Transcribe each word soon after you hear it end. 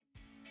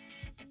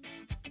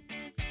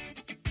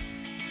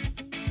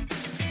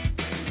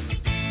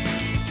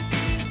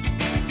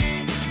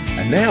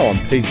Now on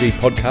PG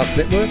Podcast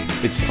Network,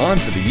 it's time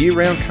for the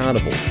year-round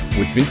carnival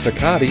with Vince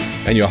Accardi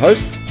and your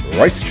host,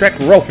 Racetrack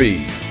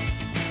Ralphie.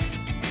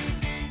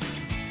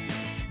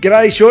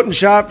 G'day, short and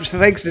sharp.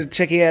 Thanks for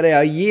checking out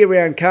our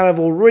year-round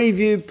carnival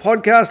review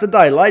podcast. A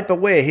day late, but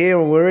we're here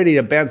and we're ready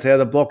to bounce out of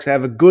the blocks,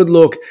 have a good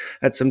look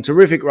at some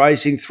terrific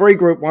racing, 3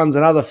 Group 1s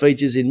and other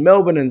features in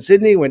Melbourne and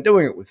Sydney. We're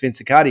doing it with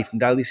Vince Accardi from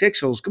Daily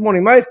Sexuals. Good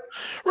morning, mate.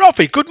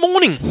 Ralphie, good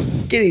morning.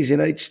 Guineas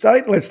in each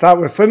state. Let's start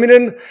with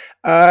Flemington.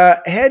 How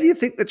do you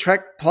think the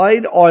track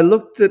played? I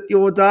looked at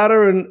your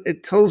data and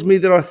it tells me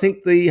that I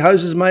think the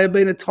hoses may have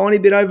been a tiny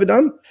bit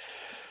overdone.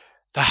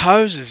 The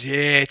hoses,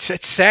 yeah.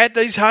 It's sad,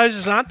 these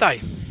hoses, aren't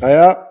they? They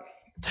are.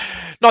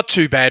 Not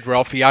too bad,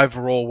 Ralphie,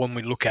 overall, when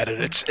we look at it.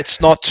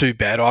 It's not too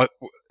bad.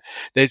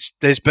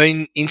 There's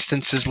been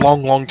instances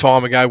long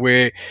time ago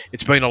where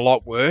it's been a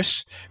lot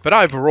worse. But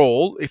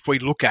overall, if we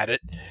look at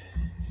it,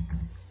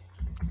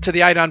 to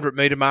the 800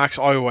 metre marks,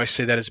 I always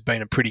see that as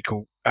being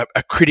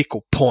a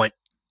critical point.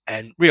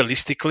 And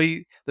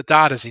realistically, the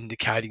data's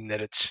indicating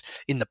that it's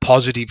in the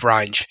positive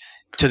range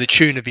to the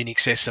tune of in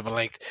excess of a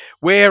length.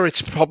 Where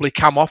it's probably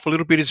come off a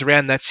little bit is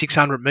around that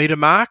 600 metre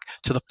mark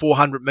to the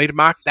 400 metre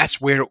mark. That's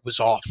where it was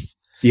off.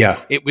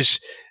 Yeah. It was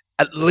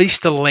at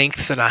least a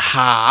length and a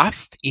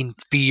half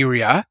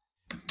inferior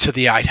to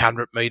the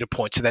 800 metre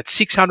point. So that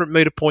 600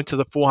 metre point to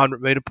the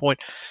 400 metre point,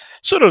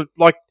 sort of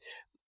like,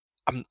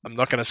 I'm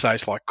not going to say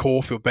it's like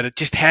Caulfield, but it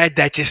just had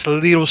that just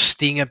little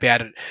sting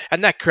about it.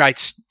 And that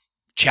creates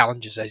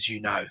challenges, as you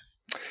know.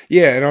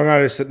 Yeah, and I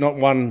noticed that not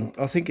one,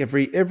 I think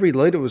every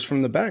leader was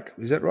from the back.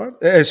 Is that right?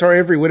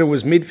 Every winner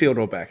was midfield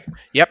or back.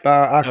 Yep.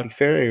 Arctic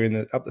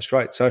Ferry up the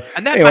straight. So,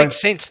 and that makes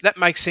sense. That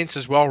makes sense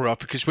as well, Ralph,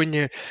 because when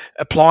you're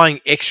applying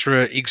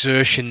extra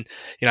exertion,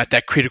 at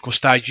that critical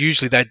stage,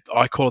 usually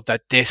I call it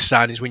that death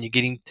zone, is when you're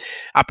getting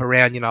up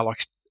around,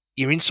 like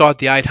you're inside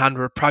the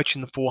 800,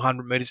 approaching the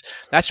 400 metres.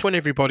 That's when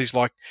everybody's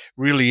like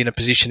really in a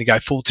position to go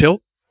full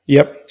tilt.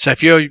 Yep. So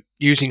if you're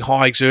using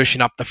high exertion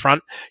up the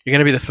front, you're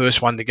going to be the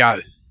first one to go.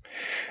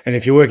 And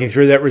if you're working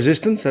through that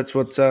resistance, that's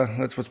what's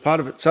part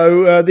of it.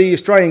 So the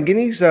Australian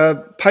Guineas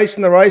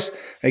pacing the race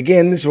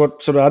again. This is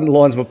what sort of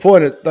underlines my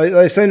point.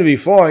 They seem to be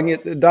flying.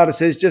 Yet the data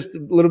says just a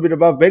little bit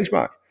above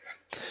benchmark.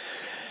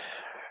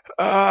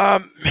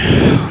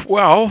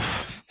 Well,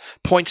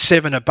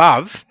 0.7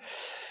 above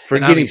for a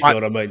Guineas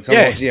field. I mean,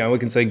 sometimes we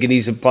can see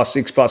Guineas at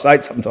 +6,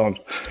 +8 sometimes.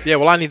 Yeah,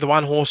 well, only the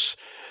one horse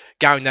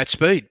going that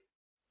speed,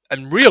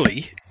 and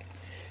really,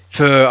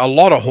 for a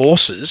lot of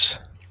horses,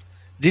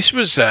 this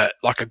was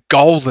like a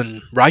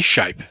golden race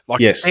shape.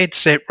 Yes. Dead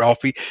set,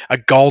 Ralphie, a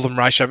golden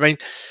race shape. I mean,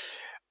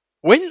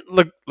 when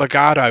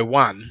Legato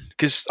won,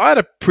 because I had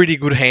a pretty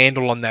good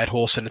handle on that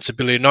horse and its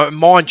ability. Now,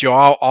 mind you,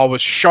 I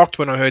was shocked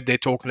when I heard they're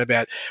talking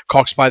about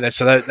Cox Play that.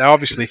 So they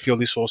obviously feel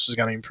this horse is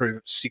going to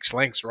improve 6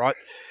 lengths, right?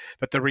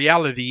 But the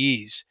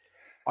reality is,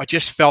 I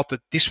just felt that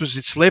this was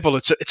its level.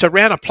 It's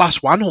around a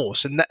 +1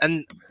 horse.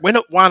 And when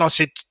it won, I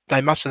said they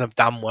mustn't have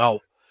done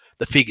well,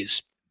 the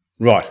figures.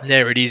 Right.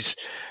 There it is,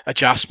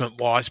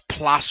 adjustment-wise,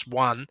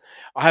 +1.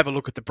 I have a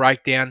look at the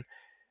breakdown.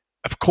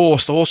 Of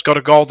course, the horse got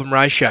a golden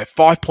ratio,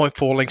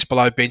 5.4 lengths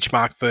below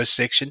benchmark first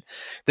section.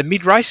 The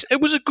mid-race, it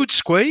was a good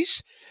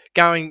squeeze,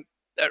 it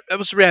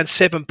was around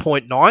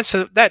 7.9,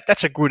 so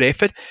that's a good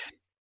effort.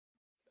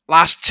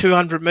 Last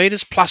 200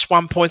 metres,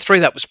 +1.3,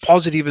 that was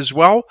positive as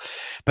well.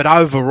 But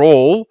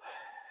overall,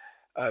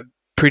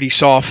 pretty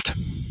soft.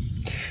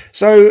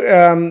 So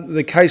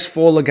the case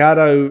for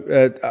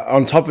Legato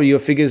on top of your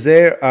figures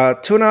there,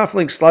 2.5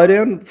 length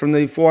slowdown from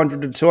the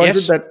 400 to 200.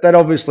 Yes. That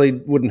obviously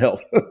wouldn't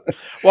help.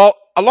 Well,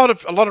 a lot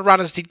of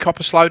runners did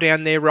cop a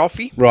slowdown there,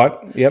 Ralphie. Right.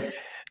 Yep.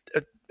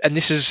 And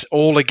this is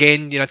all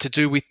again, to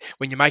do with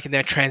when you're making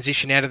that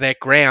transition out of that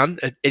ground,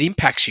 it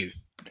impacts you.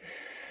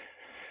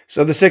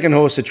 So the second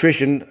horse,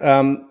 Attrition,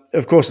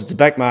 of course it's a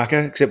back marker,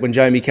 except when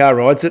Jamie Carr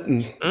rides it,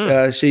 and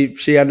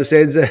she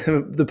understands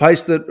the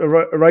pace that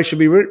a race should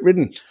be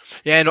ridden.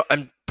 Yeah,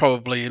 and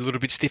probably a little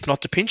bit stiff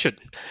not to pinch it.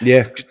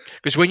 Yeah.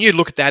 Because when you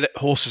look at that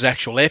horse's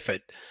actual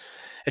effort,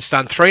 it's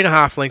done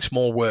 3.5 lengths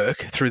more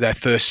work through that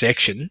first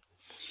section,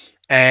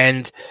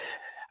 and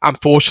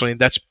unfortunately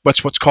that's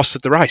what's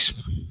costed the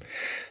race.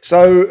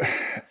 So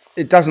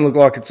it doesn't look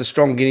like it's a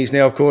strong Guineas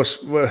now. Of course,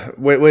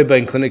 we're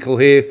being clinical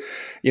here.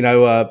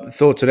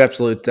 Thoughts at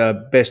absolute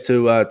best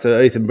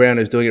to Ethan Brown,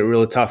 who's doing it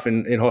really tough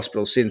in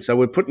hospital since. So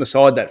we're putting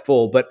aside that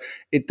fall, but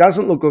it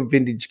doesn't look like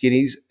vintage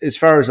Guineas as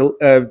far as.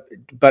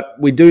 But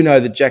we do know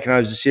that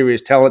Jacquinot is a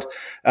serious talent.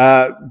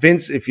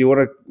 Vince, if you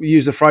want to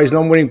use the phrase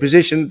non-winning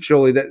position,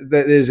 surely that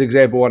there's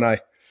example 1A.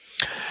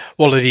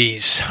 Well, it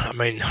is. I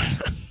mean,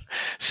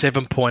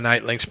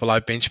 7.8 lengths below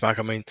benchmark.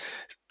 I mean,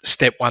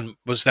 step one,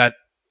 was that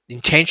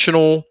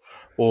intentional,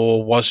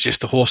 or was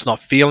just the horse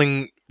not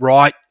feeling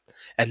right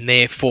and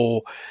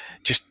therefore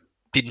just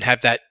didn't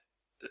have that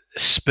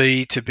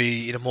speed to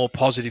be in a more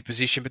positive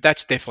position? But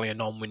that's definitely a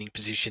non-winning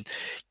position.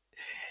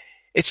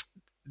 It's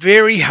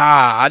very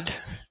hard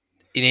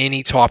in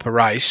any type of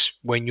race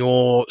when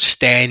you're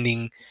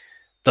standing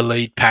the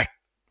lead pack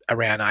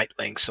around 8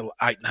 lengths, or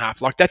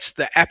 8.5. Like, that's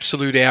the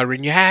absolute hour,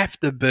 and you have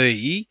to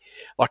be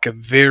like a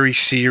very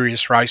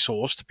serious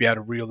racehorse to be able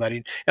to reel that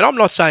in. And I'm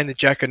not saying that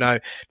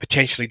Jacquinot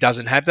potentially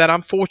doesn't have that.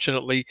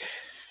 Unfortunately,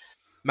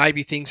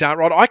 maybe things aren't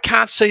right. I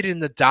can't see it in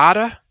the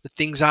data that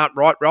things aren't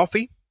right,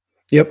 Ralphie.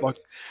 Yep. Like,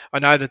 I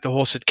know that the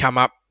horse had come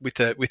up with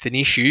an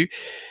issue,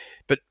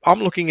 but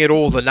I'm looking at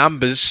all the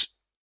numbers,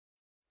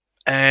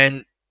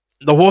 and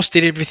the horse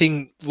did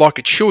everything like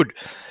it should.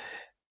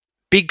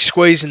 Big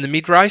squeeze in the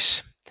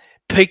mid-race,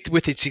 peaked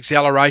with its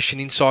acceleration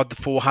inside the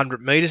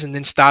 400 metres, and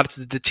then started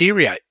to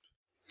deteriorate.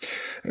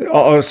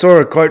 I saw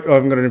a quote, I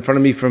haven't got it in front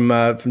of me,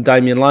 from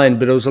Damien Lane,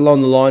 but it was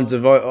along the lines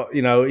of,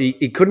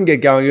 he couldn't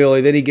get going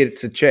early, then he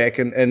gets a check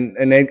and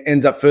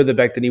ends up further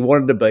back than he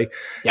wanted to be.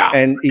 Yeah,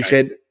 and he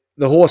said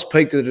the horse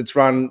peaked at its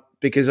run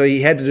because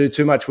he had to do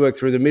too much work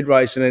through the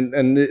mid-race.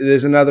 And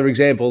there's another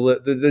example.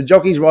 The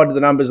jockeys ride to the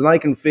numbers and they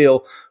can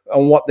feel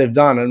on what they've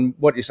done. And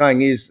what you're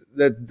saying is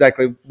that's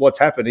exactly what's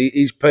happened.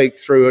 He's peaked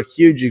through a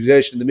huge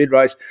exertion in the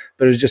mid-race,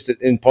 but it was just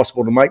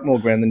impossible to make more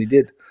ground than he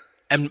did.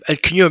 And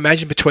can you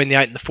imagine between the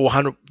 8 and the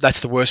 400,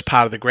 that's the worst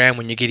part of the ground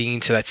when you're getting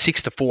into that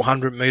 6 to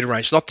 400 metre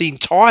range. Not the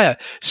entire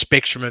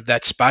spectrum of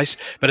that space,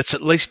 but it's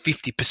at least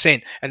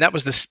 50%. And that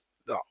was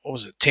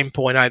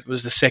 10.8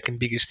 was the second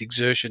biggest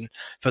exertion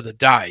for the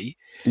day.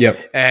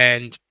 Yep.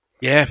 And,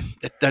 yeah,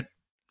 that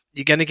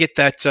you're going to get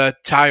that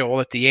tail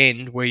at the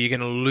end where you're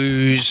going to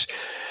lose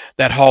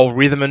that whole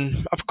rhythm.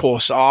 And, of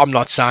course, I'm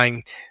not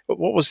saying –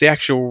 what was the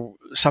actual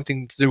 –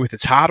 something to do with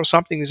its heart or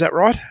something? Is that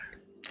right?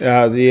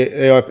 No,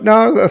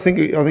 I think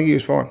he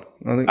was fine.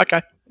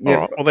 Okay. Yeah.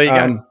 All right. Well, there you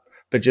go.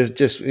 But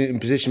just in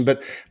position.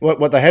 But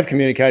what they have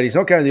communicated, he's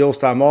not going to the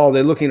All-Star Mile.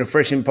 They're looking to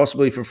freshen him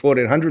possibly for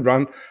 1400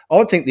 run. I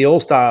would think the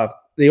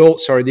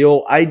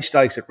All-Age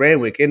Stakes at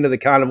Randwick, end of the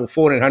carnival,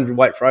 1400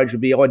 weight for age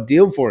would be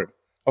ideal for him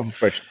off a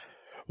freshen.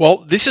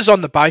 Well, this is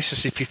on the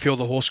basis if you feel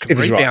the horse can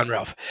rebound, right.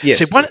 Ralph. Yes.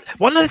 So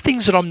one of the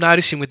things that I'm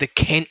noticing with the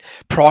Kent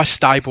Price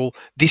stable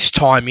this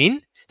time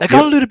in, they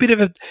got a little bit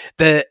of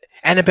the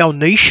Annabelle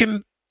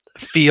Neesham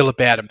feel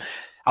about them.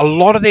 A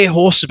lot of their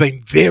horses have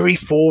been very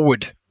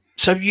forward.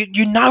 So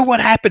you know what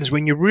happens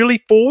when you're really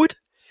forward.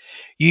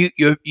 You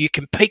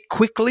can peak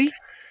quickly,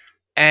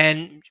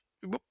 and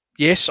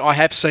yes, I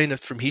have seen it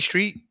from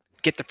history.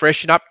 Get the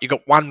freshen up, you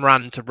got one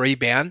run to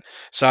rebound.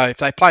 So if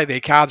they play their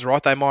cards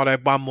right, they might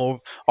have one more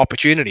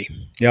opportunity.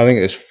 Yeah, I think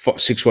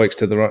it's 6 weeks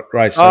to the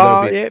race.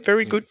 So yeah,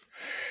 very good.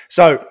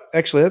 So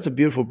actually, that's a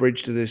beautiful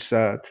bridge to this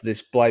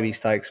Blaby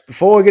Stakes.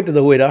 Before we get to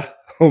the winner,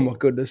 oh my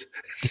goodness,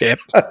 yep,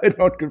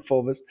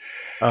 non-conformist.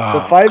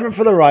 The favourite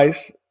for the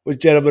race was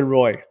Gentleman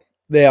Roy.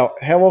 Now,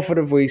 how often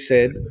have we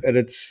said, and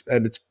it's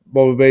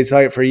well, we've been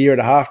saying it for a year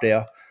and a half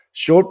now,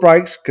 short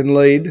breaks can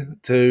lead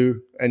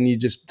to, and you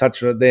just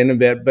touched on it then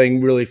about being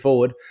really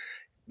forward.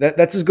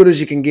 That's as good as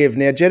you can give.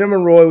 Now,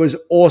 Gentleman Roy was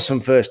awesome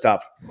first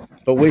up,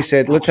 but we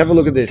said, let's have a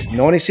look at this.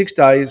 96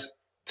 days,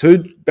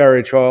 2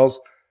 barrier trials,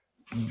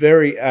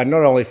 very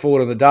not only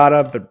forward on the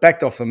data, but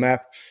backed off the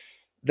map.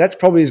 That's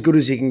probably as good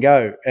as you can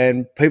go.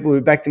 And people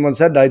who backed him on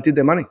Saturday did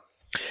their money.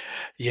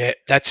 Yeah,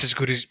 that's as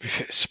good as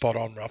spot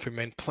on, Ralph. I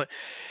mean,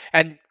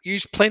 and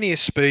used plenty of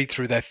speed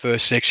through that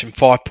first section,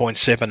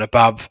 5.7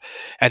 above,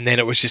 and then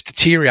it was just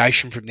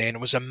deterioration from there. And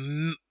it was a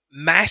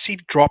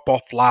massive drop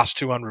off last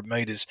 200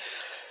 metres.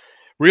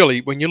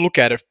 Really, when you look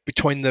at it,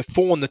 between the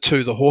 4 and the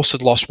 2, the horse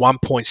had lost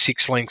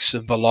 1.6 lengths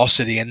of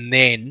velocity and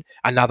then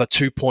another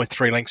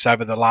 2.3 lengths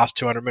over the last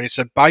 200 metres.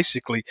 So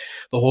basically,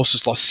 the horse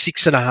has lost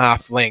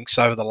 6.5 lengths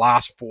over the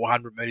last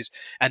 400 metres.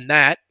 And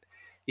that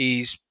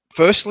is,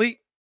 firstly,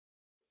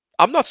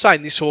 I'm not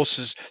saying this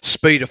horse's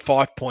speed of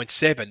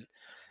 5.7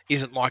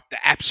 isn't like the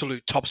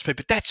absolute top speed,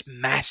 but that's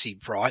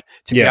massive, right,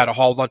 to be able to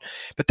hold on.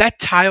 But that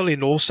tail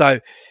end also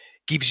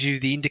gives you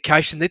the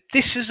indication that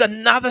this is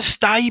another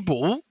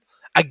stable.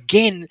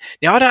 Again,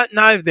 now I don't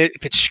know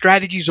if it's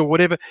strategies or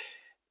whatever.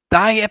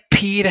 They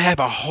appear to have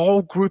a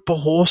whole group of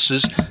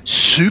horses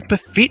super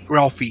fit,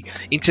 Ralphie,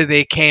 into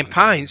their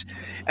campaigns,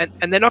 and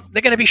they're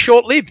going to be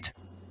short-lived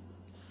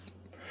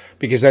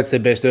because that's their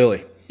best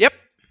early. Yep,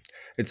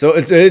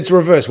 it's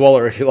reverse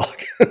Waller, if you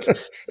like.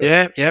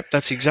 Yeah,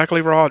 that's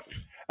exactly right.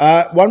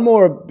 One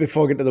more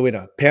before I get to the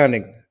winner.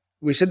 Pounding.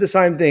 We said the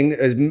same thing.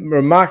 As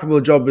remarkable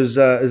a job as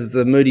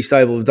the Moody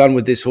stable have done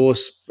with this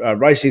horse,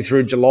 racing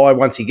through July.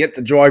 Once he gets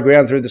to dry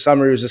ground through the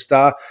summer, he was a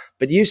star.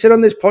 But you said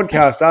on this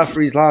podcast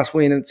after his last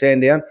win at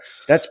Sandown,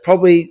 that's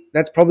probably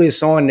a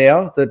sign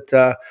now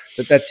that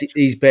that's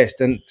his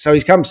best. And so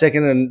he's come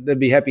second, and there'd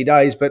be happy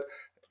days. But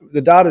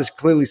the data's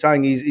clearly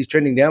saying he's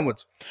trending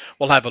downwards.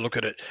 We'll have a look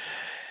at it.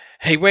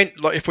 He went,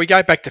 if we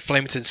go back to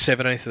Flemington's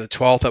 17th to the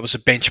 12th, that was a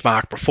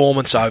benchmark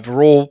performance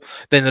overall.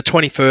 Then the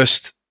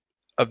 21st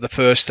of the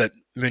first at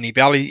Moonee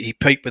Valley, he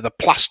peaked with a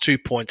plus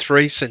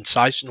 2.3,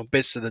 sensational,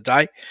 best of the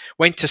day.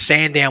 Went to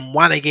Sandown,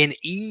 won again,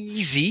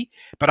 easy,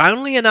 but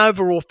only an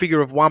overall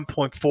figure of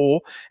 1.4,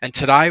 and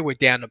today we're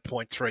down to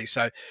 0.3.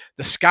 So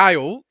the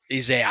scale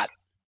is out.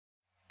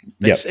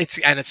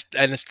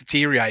 It's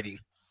deteriorating.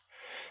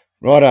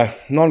 Righto,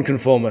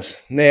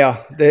 non-conformist.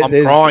 Now,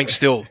 I'm crying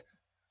still.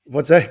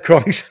 What's that?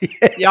 Crying?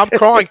 Yeah, I'm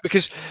crying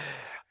because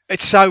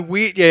it's so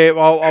weird. Yeah,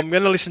 well, I'm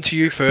going to listen to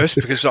you first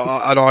because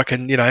I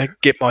can,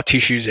 get my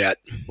tissues out.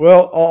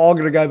 Well, I'm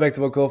going to go back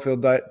to my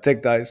Caulfield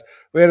Tech days.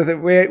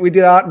 We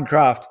did art and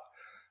craft.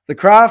 The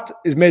craft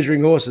is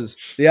measuring horses.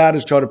 The art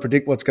is trying to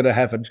predict what's going to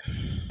happen.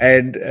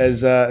 And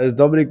as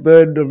Dominic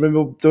Byrne, I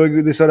remember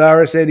doing this on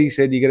RSN, he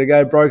said, you're going to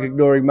go broke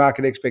ignoring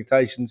market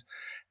expectations.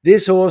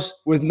 This horse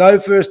with no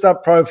first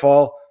up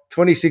profile,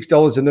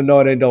 $26 into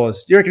 $19.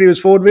 You reckon he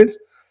was forward, Vince?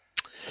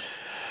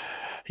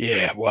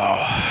 Yeah, well,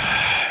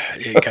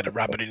 you got to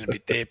rub it in a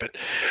bit there. But,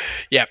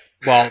 yeah,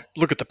 well,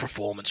 look at the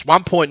performance.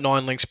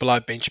 1.9 lengths below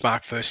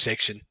benchmark first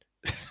section.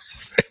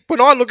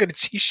 When I look at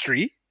its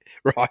history,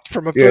 right,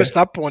 from a first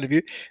up point of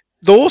view,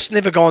 the horse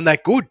never gone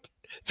that good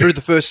through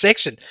the first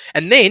section.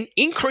 And then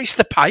increase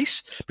the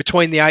pace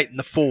between the 8 and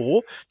the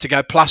 4 to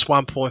go plus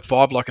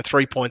 1.5, like a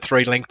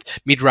 3.3 length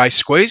mid-race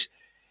squeeze.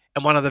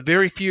 And one of the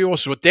very few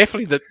horses, well,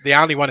 definitely the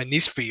only one in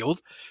this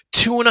field,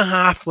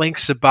 2.5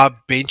 lengths above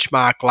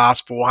benchmark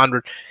last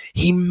 400.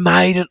 He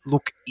made it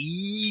look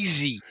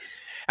easy.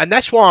 And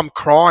that's why I'm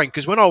crying,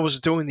 because when I was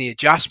doing the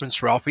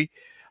adjustments, Ralphie,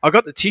 I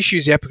got the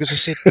tissues out because I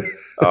said,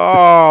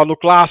 oh,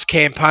 look, last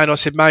campaign, I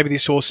said, maybe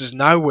this horse is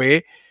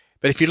nowhere.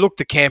 But if you looked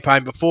the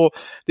campaign before,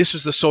 this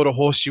was the sort of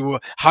horse you were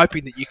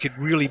hoping that you could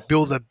really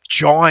build a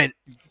giant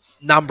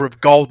number of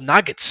gold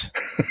nuggets.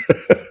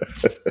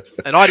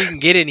 And I didn't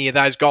get any of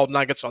those gold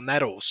nuggets on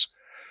that horse.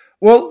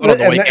 Well,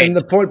 and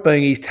the point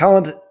being, his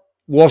talent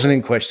wasn't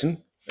in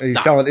question. His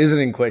talent isn't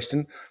in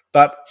question.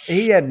 But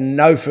he had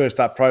no first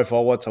up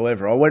profile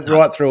whatsoever. I went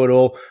right through it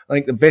all. I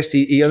think the best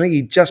I think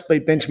he just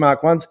beat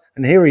benchmark once,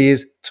 and here he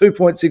is,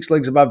 2.6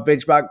 lengths above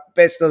benchmark,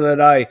 best of the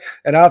day.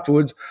 And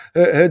afterwards,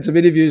 heard some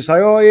interviews say,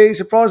 "Oh yeah, he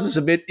surprised us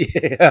a bit."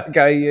 Yeah,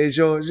 okay, yeah,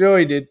 sure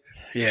he did.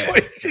 Yeah,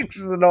 26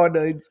 is the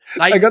 19s.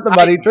 They got the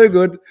money too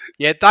good.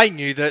 Yeah, they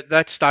knew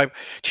that stable.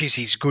 Geez,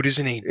 he's good,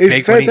 isn't he?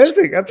 He's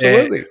fantastic,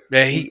 absolutely.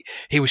 Yeah,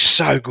 he was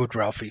so good,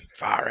 Ralphie.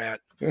 Far out.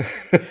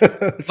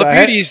 The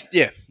beauty is,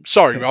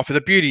 sorry, Ralphie,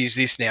 the beauty is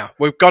this now.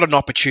 We've got an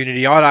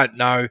opportunity. I don't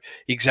know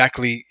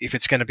exactly if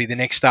it's going to be the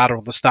next starter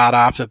or the start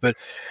after, but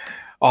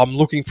I'm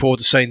looking forward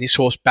to seeing this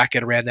horse back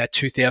at around that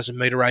 2,000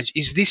 metre range.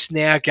 Is this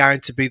now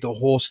going to be the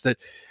horse that,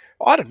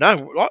 I don't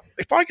know,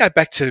 if I go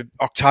back to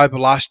October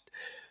last,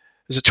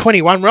 was it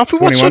 21, Ralphie?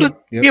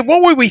 21,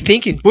 what were we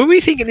thinking? Were we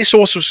thinking this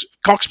horse was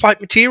Cox Plate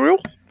material?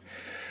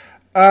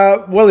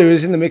 Well, he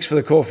was in the mix for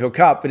the Caulfield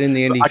Cup, but in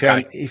the end,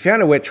 he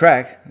found a wet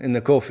track in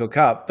the Caulfield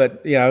Cup.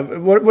 But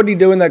what did he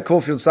do in that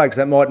Caulfield Stakes?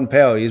 That Might and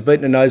Power. He was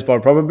beaten a nose by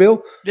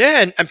Probabile.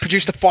 Yeah, and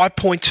produced a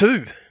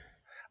 5.2.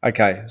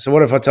 Okay, so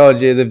what if I told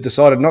you they've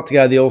decided not to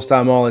go the All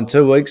Star Mile in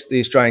 2 weeks,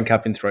 the Australian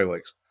Cup in 3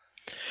 weeks,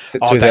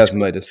 2,000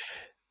 metres.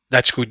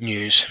 That's good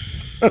news.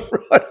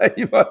 Right,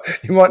 you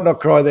might not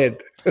cry then.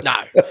 No.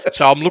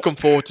 So I'm looking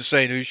forward to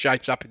seeing who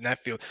shapes up in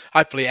that field.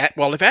 Hopefully,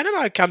 if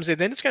Animo comes in,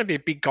 then it's going to be a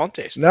big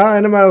contest. No,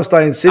 Animo will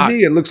stay in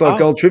Sydney. It looks like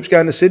Gold Trip's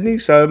going to Sydney,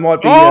 so it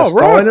might be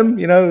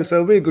Steinem, so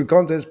it'll be a good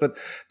contest. But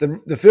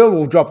the field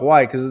will drop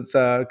away because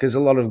a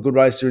lot of good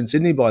races are in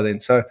Sydney by then.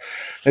 So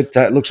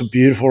it looks a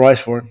beautiful race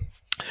for him.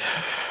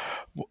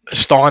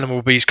 Steinem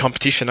will be his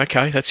competition.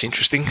 Okay, that's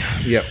interesting.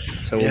 Yep.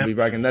 So we'll be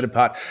breaking that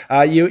apart.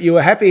 You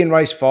were happy in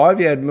race 5.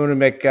 You had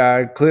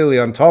Munamek clearly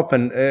on top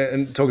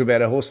and talking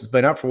about a horse that's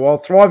been up for a while,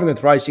 thriving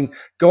with racing,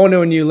 gone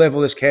to a new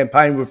level this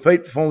campaign,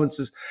 repeat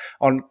performances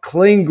on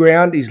clean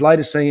ground. He's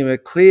later seeing him a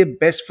clear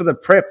best for the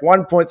prep,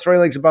 1.3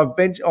 lengths above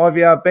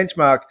IVR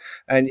benchmark,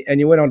 and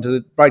you went on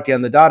to break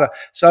down the data.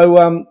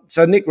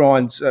 So Nick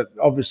Ryan's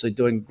obviously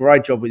doing a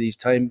great job with his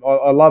team.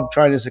 I love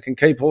trainers that can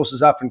keep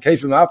horses up and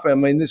keep them up. I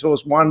mean, this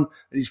horse won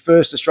his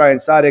first Australian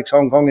start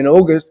ex-Hong Kong in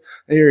August.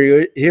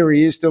 Here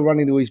he is, still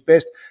running to his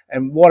best.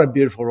 And what a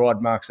beautiful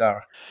ride, Mark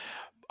Zahra.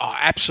 Oh,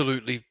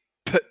 absolutely.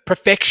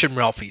 Perfection,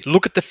 Ralphie.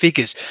 Look at the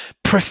figures.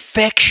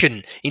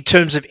 Perfection in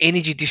terms of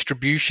energy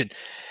distribution.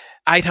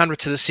 800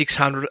 to the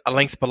 600, a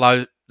length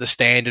below the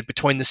standard.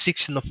 Between the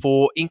 6 and the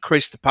 4,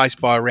 increased the pace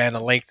by around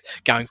a length,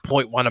 going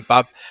 0.1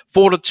 above.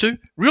 4 to 2,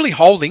 really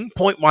holding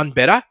 0.1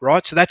 better,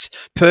 right? So that's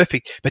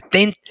perfect. But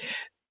then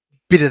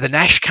bit of the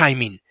Nash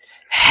came in.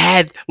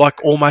 Had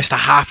like almost a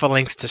half a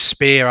length to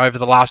spare over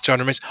the last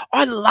 200 metres.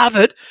 I love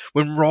it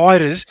when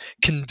riders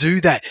can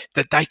do that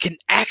they can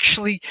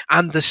actually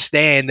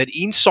understand that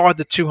inside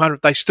the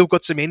 200, they've still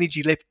got some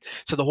energy left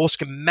so the horse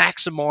can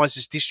maximise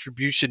its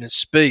distribution and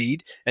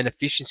speed and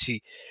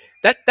efficiency.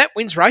 That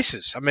wins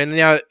races. I mean,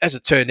 as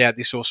it turned out,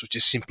 this horse was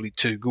just simply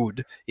too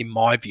good, in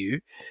my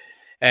view.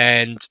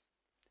 And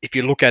if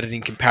you look at it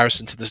in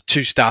comparison to the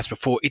 2 starts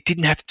before, it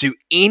didn't have to do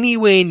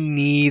anywhere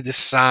near the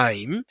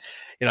same,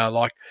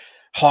 like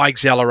high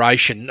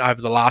acceleration over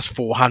the last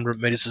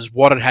 400 metres is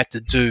what it had to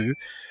do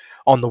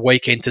on the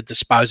weekend to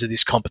dispose of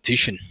this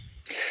competition.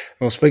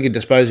 Well, speaking of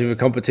disposing of a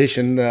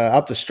competition,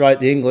 up the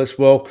straight, the Inglis,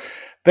 well,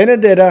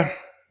 Benedetta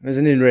is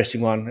an interesting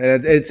one.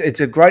 And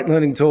it's a great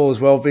learning tool as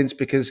well, Vince,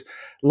 because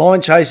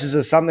line chases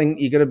are something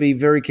you've got to be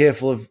very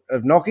careful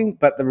of knocking.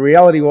 But the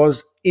reality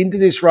was, into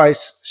this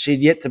race,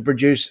 she'd yet to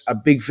produce a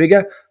big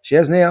figure. She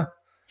has now.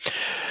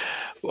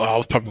 Well, it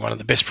was probably one of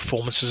the best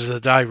performances of the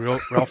day,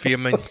 Ralphie. I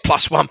mean,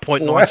 plus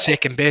 1.9 Wow.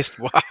 second best.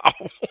 Wow.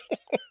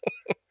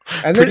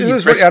 And Pretty this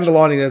is what impressive. you're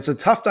underlining. It's a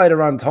tough day to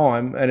run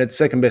time, and it's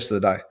second best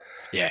of the day.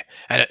 Yeah,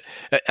 and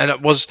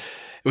it was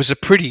a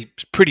pretty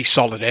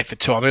solid effort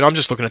too. I mean, I'm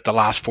just looking at the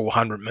last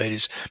 400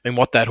 metres. I mean,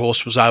 what that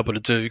horse was able to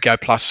do, go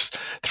plus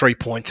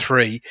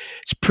 3.3.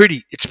 It's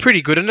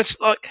pretty good, and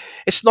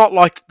it's not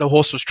like the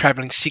horse was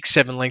travelling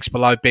 6-7 lengths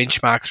below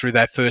benchmark through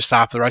that first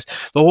half of the race.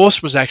 The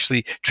horse was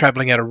actually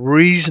travelling at a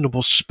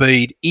reasonable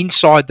speed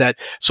inside that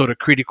sort of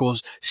critical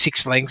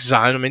 6 length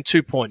zone. I mean,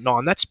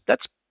 2.9.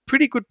 That's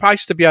pretty good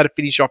pace to be able to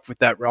finish off with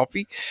that,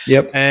 Ralphie.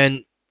 Yep.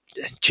 And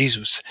geez, it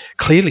was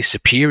clearly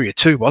superior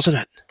too, wasn't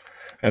it?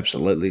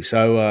 Absolutely.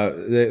 So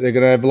they're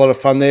going to have a lot of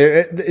fun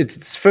there.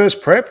 It's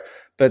first prep,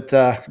 but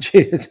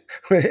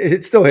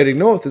it's still heading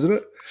north, isn't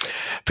it?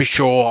 For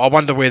sure. I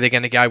wonder where they're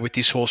going to go with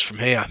this horse from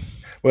here.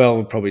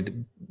 Well, probably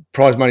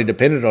prize money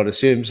dependent, I'd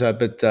assume. So,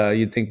 but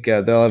you'd think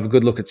they'll have a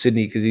good look at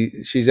Sydney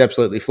because she's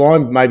absolutely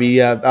flying.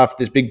 Maybe after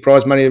this big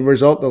prize money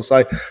result, they'll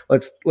say,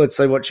 let's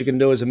see what she can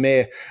do as a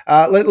mare.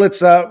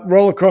 Let's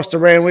roll across to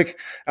Randwick.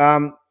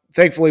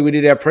 Thankfully, we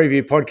did our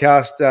preview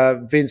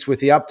podcast, Vince, with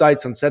the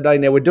updates on Saturday.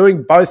 Now, we're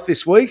doing both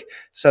this week.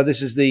 So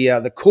this is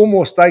the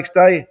Coolmore Stakes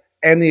Day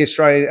and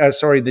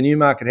the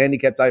Newmarket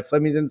Handicap Day,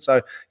 Flemington.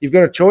 So you've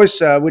got a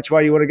choice which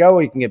way you want to go,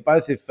 or you can get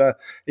both.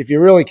 If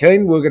you're really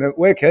keen,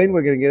 we're keen.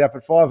 We're going to get up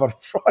at 5 on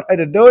Friday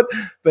to do it.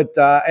 But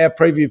our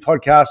preview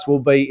podcast will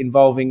be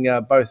involving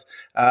both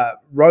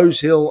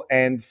Rosehill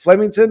and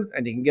Flemington,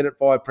 and you can get it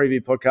via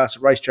preview podcast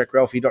at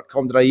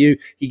racetrackralphie.com.au. You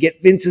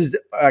get Vince's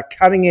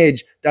cutting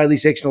edge daily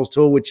sectionals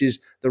tool, which is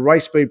the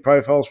race speed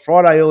profiles,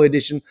 Friday early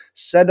edition,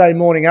 Saturday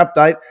morning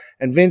update.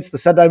 And Vince, the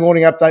Saturday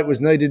morning update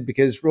was needed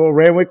because Royal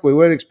Randwick, we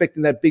weren't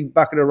expecting that big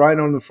bucket of rain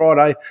on the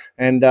Friday,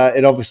 and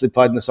it obviously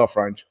played in the soft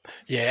range.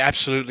 Yeah,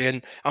 absolutely.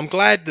 And I'm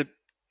glad that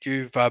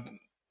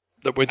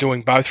that we're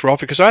doing both, Ralph,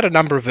 because I had a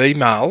number of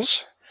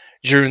emails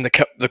during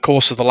the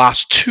course of the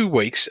last 2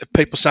 weeks of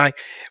people saying,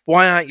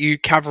 why aren't you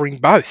covering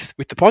both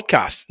with the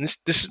podcast? And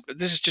this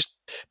is just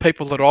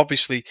people that are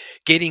obviously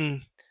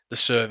getting the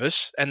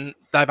service, and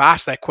they've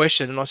asked that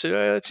question, and I said,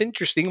 it's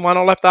interesting. One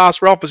I'll have to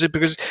ask Ralph, is it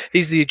because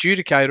he's the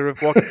adjudicator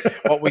of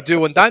what we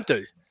do and don't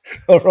do?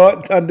 All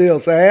right, done deal.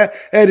 So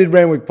how did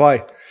Randwick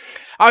play?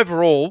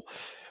 Overall,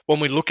 when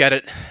we look at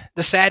it,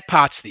 the sad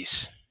part's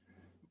this.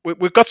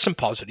 We've got some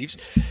positives.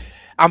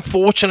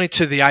 Unfortunately,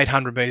 to the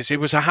 800 metres, it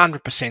was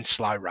 100%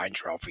 slow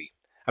range, Ralphie.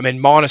 I mean,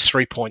 minus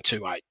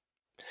 3.28.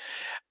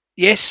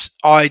 Yes,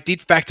 I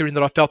did factor in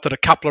that I felt that a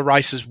couple of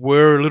races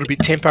were a little bit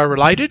tempo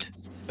related,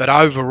 but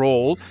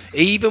overall,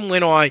 even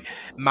when I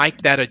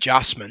make that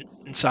adjustment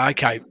and say,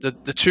 okay, the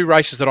 2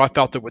 races that I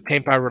felt that were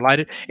tempo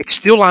related, it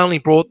still only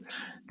brought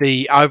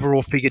the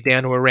overall figure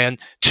down to around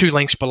 2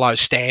 lengths below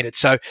standard.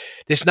 So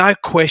there's no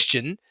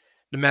question,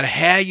 no matter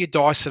how you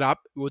dice it up,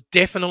 we're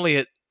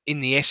definitely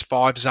in the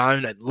S5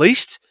 zone at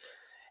least,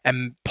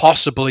 and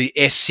possibly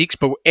S6,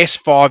 but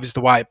S5 is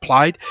the way it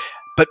played.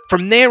 But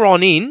from there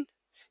on in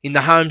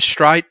the home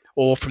straight,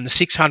 or from the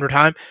 600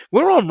 home,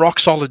 we're on rock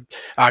solid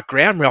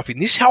ground, Ralphie.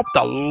 And this helped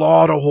a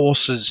lot of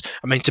horses.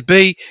 I mean, to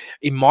be,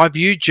 in my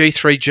view,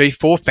 G3,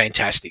 G4,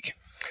 fantastic.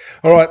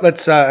 All right,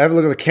 let's have a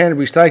look at the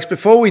Canterbury Stakes.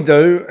 Before we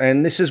do,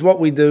 and this is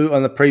what we do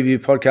on the preview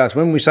podcast,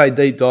 when we say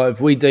deep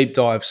dive, we deep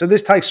dive. So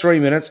this takes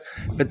 3 minutes,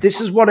 but this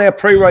is what our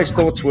pre-race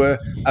thoughts were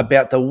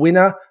about the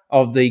winner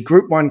of the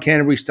Group 1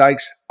 Canterbury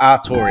Stakes,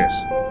 Artorias.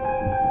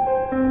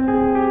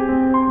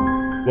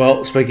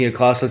 Well, speaking of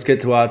class, let's get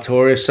to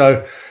Artorias.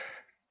 So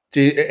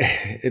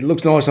it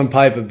looks nice on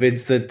paper,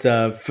 Vince, that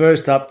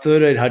first up,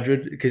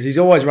 1,300, because he's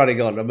always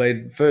running on. I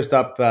mean, first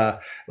up,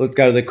 let's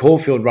go to the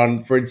Caulfield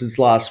run, for instance,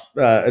 let's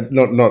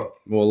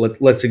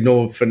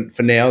ignore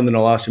for now, and then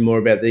I'll ask you more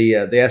about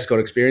the Ascot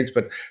experience.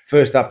 But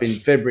first up in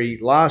February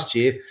last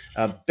year,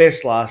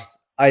 best last,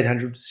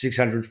 800,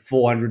 600,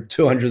 400,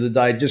 200 a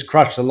day, just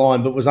crushed the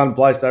line, but was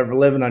unplaced over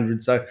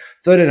 1,100. So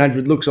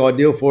 1,300 looks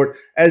ideal for it,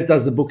 as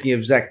does the booking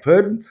of Zach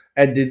Purden,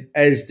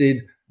 as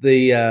did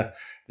the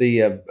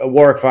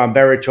Warwick Farm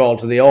Barrier Child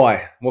to the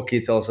eye. What can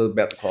you tell us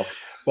about the clock?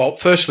 Well,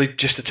 firstly,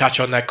 just to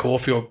touch on that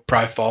Caulfield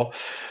profile,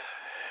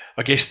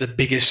 I guess the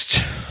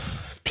biggest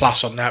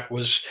plus on that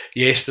was,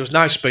 yes, there was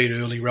no speed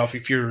early, Ralph.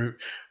 If you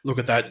look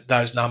at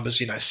those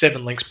numbers,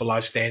 7 lengths below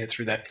standard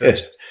through that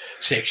first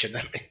section.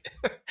 I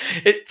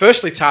mean,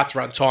 firstly, it's hard to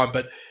run time,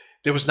 but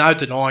there was no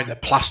denying the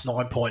plus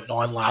 9.9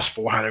 last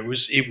 400.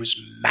 It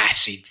was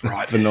massive,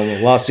 right?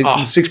 Phenomenal. Last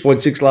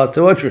 6.6 last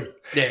 200.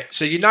 Yeah,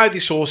 so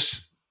this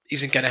horse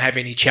isn't going to have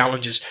any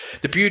challenges.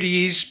 The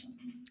beauty is,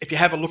 if you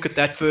have a look at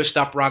that first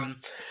up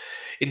run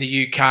in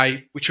the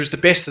UK, which was the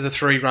best of the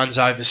 3 runs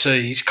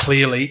overseas,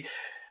 clearly,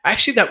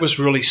 actually that was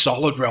really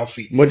solid,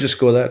 Ralphie. What'd you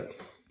score that?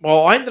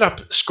 Well, I ended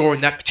up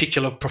scoring that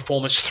particular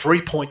performance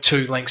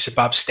 3.2 lengths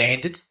above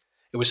standard,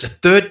 It was the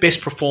third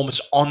best performance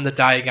on the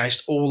day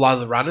against all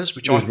other runners,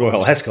 which It was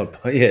Royal Ascot.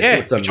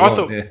 I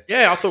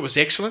thought was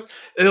excellent.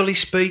 Early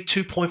speed,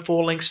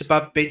 2.4 lengths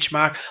above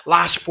benchmark.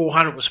 Last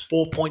 400 was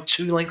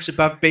 4.2 lengths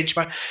above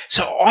benchmark.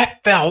 So I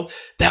felt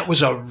that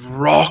was a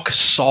rock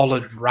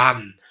solid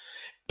run,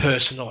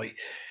 personally,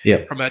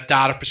 from a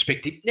data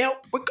perspective. Now,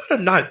 we've got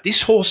to note,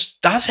 this horse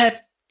does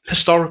have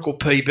historical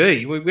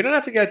PB. We don't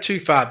have to go too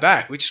far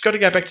back. We just got to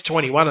go back to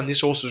 21, and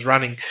this horse was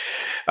running,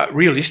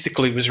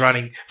 realistically, was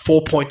running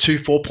 4.2,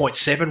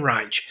 4.7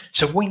 range.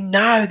 So we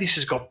know this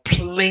has got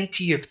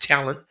plenty of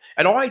talent.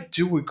 And I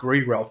do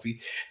agree, Ralphie,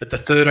 that the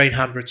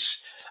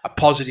 1300's a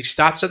positive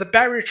start. So the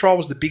barrier trial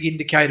was the big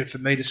indicator for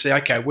me to see,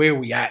 okay, where are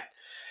we at?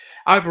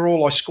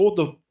 Overall, I scored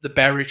the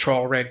barrier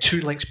trial around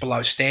 2 lengths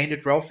below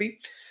standard, Ralphie.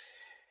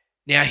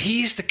 Now,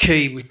 here's the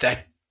key with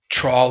that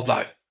trial,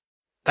 though.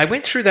 They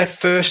went through that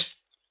first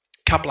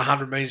couple of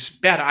 100 metres,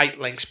 about 8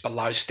 lengths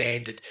below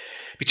standard.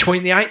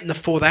 Between the 8 and the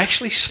 4, they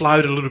actually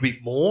slowed a little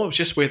bit more. It was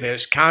just where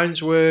those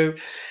cones were,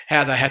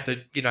 how they had to,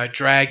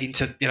 drag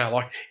into,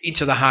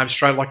 into the home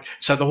straight.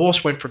 So the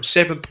horse went from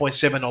 7.7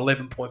 to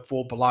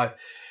 11.4 below.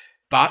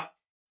 But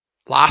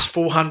last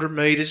 400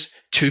 metres,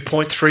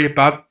 2.3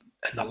 above,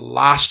 and the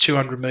last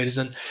 200 metres.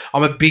 And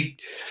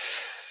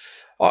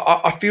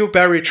I feel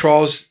barrier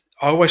trials,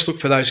 I always look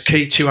for those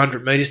key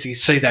 200 metres to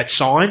see that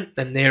sign,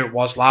 and there it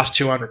was, last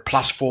 200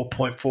 plus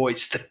 4.4.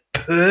 It's the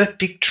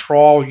perfect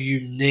trial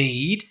you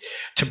need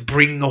to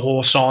bring the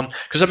horse on.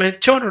 Because,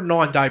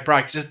 209-day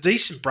break is a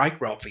decent break,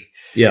 Ralphie.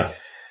 Yeah.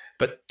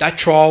 But that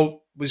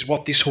trial was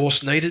what this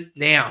horse needed.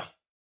 Now,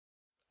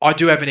 I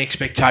do have an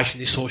expectation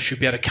this horse should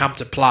be able to come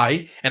to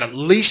play and at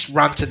least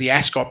run to the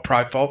Ascot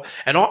profile.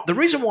 And the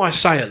reason why I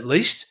say at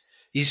least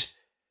is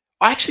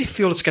I actually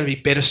feel it's going to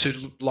be better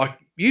suited, like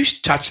you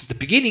touched at the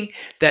beginning,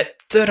 that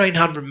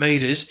 1,300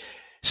 metres.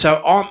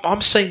 So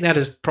I'm seeing that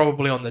as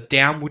probably on the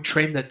downward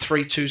trend, that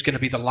 3.2 is going to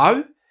be the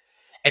low,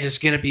 and it's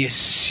going to be a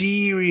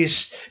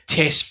serious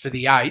test for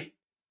the 8.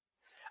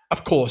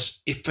 Of course,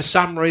 if for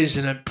some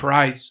reason it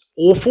parades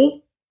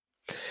awful,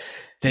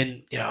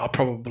 then I'll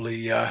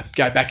probably go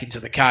back into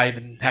the cave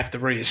and have to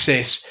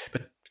reassess.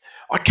 But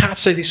I can't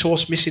see this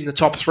horse missing the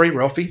top 3,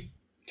 Ralphie.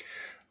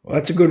 Well,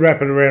 that's a good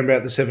wrapping around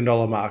about the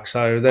 $7 mark.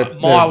 So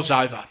that miles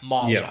over.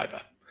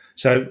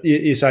 So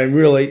you're saying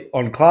really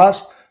on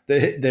class,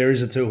 there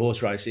is a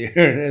 2-horse race here,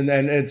 and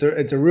it's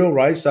a real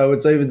race. So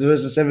it's evens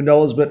versus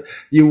 $7, but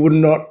you would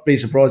not be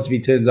surprised if he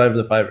turns over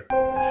the favourite.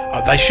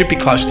 They should be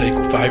close to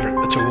equal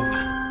favourite, the two of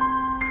them.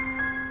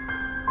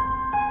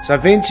 So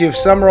Vince, you've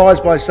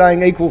summarised by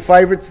saying equal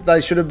favourites.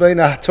 They should have been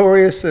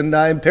Artorias and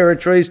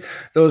Imperatrice.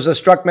 There was a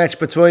struck match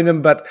between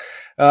them, but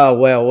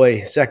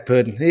Zach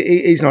Purden,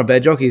 he's not a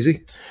bad jockey, is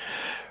he?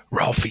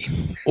 Ralphie,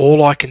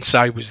 all I can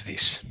say was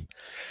this.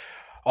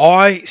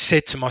 I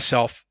said to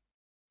myself,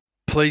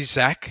 please,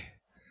 Zach,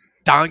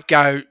 don't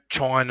go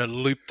trying to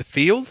loop the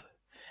field.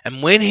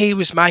 And when he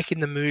was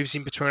making the moves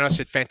in between, I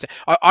said, fantastic.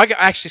 I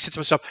actually said to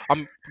myself,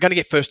 I'm going to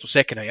get first or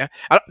second here.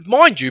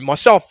 Mind you,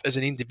 myself as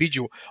an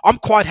individual, I'm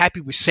quite happy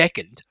with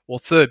second or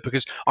third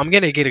because I'm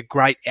going to get a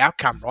great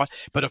outcome, right?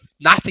 But if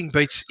nothing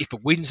beats if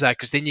it wins, though,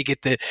 because then you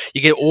get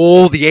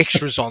all the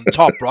extras on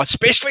top, right?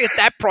 Especially at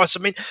that price.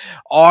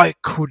 I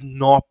could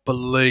not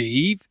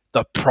believe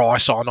the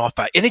price on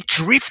offer, and it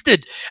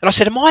drifted. And I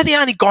said, am I the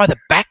only guy that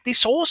backed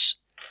this horse?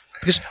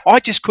 Because I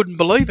just couldn't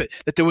believe it,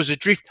 that there was a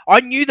drift. I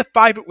knew the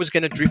favourite was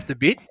going to drift a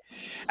bit,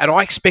 and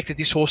I expected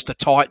this horse to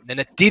tighten, and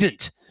it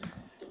didn't.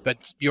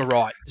 But you're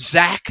right.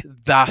 Zach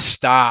the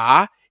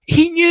Star,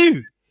 he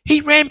knew.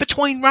 He ran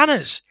between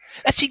runners.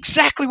 That's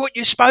exactly what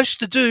you're supposed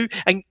to do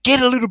and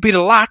get a little bit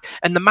of luck,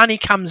 and the money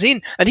comes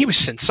in. And he was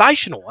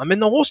sensational.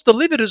 The horse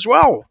delivered as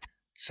well.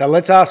 So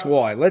let's ask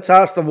why. Let's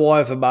ask the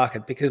why of the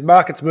market, because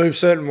markets move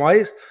certain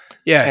ways.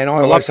 Yeah. And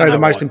I always say the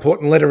most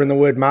important letter in the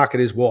word market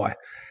is why.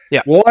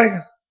 Yeah. Why?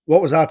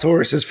 What was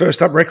Artorias'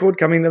 first up record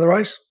coming into the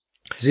race?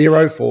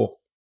 0-4.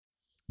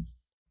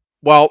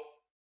 Well,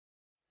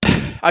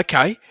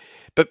 okay.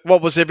 But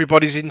what was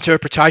everybody's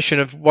interpretation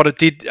of what it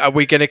did? Are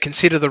we going to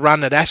consider the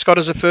run at Ascot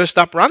as a first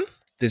up run?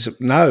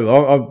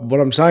 What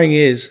I'm saying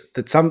is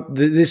that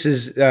this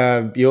is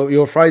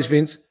your phrase,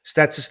 Vince.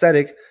 Stats are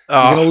static.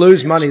 You're going to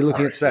lose money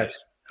looking at stats.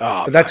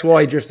 But that's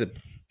why he drifted.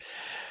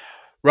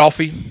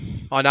 Ralphie,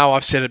 I know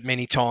I've said it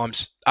many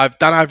times. I've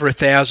done over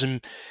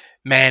 1,000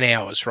 man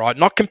hours, right?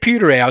 Not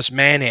computer hours,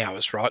 man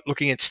hours, right?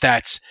 Looking at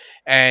stats.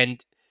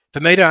 And for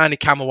me to only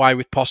come away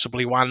with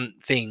possibly one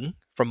thing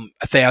from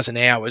 1,000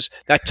 hours,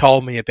 that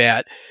told me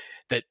about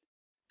that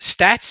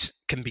stats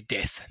can be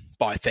death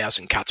by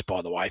 1,000 cuts,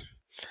 by the way,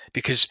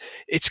 because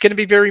it's going to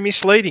be very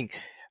misleading.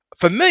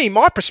 For me,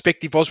 my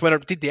perspective was when I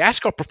did the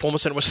Ascot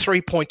performance and it was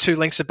 3.2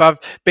 lengths above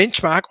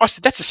benchmark, I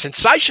said, that's a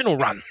sensational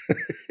run.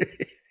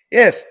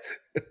 Yes.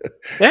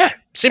 Yeah,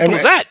 simple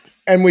as that.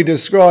 And we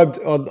described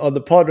on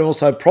the pod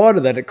also prior to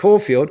that at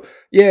Caulfield,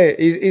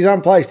 he's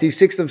unplaced. He's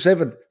 6th of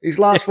 7. His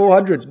last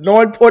 400,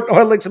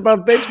 9.9 lengths above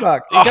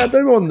benchmark. You can't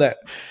do more than that.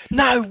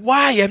 No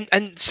way.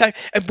 And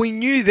we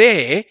knew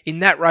there, in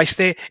that race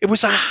there, it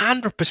was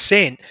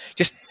 100%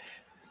 just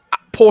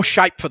poor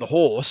shape for the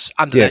horse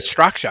under that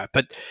structure,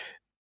 but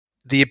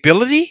the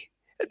ability.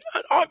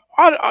 I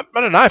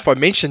don't know if I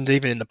mentioned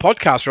even in the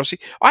podcast, Rossi,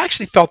 I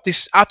actually felt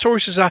this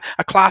Artorias is a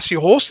classier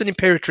horse than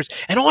Imperatrice.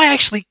 And I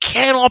actually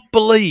cannot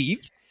believe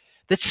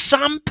that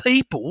some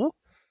people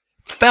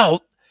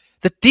felt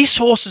that this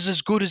horse is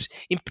as good as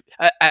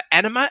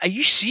Anima. Are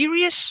you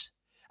serious?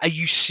 Are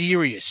you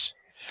serious?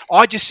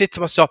 I just said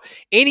to myself,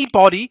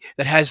 anybody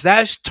that has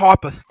those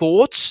type of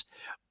thoughts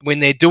when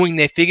they're doing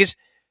their figures,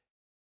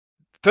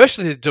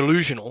 firstly, they're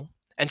delusional.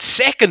 And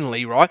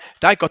secondly, right,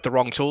 they got the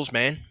wrong tools,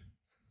 man.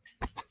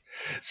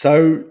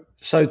 So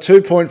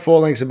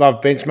 2.4 lengths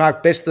above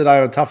benchmark. Best of the day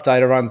on a tough day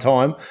to run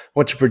time.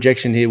 What's your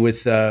projection here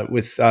with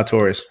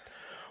Artorias?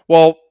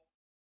 Well,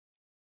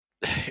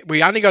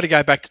 we only got to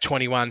go back to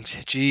 21.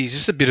 Geez,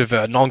 this is a bit of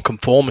a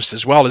non-conformist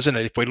as well, isn't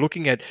it? If we're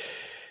looking at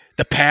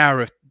the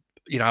power of,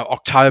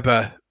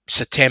 October,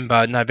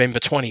 September, November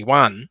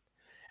 21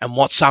 and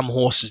what some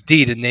horses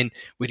did, and then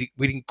we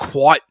didn't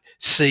quite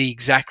see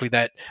exactly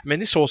that. I mean,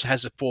 this horse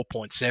has a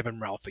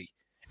 4.7, Ralphie,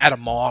 at a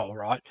mile,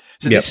 right?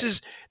 So this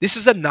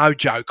is a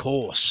no-joke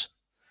horse.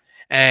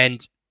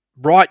 And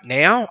right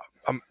now,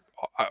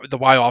 the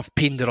way I've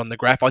pinned it on the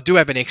graph, I do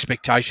have an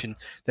expectation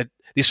that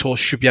this horse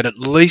should be able to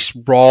at least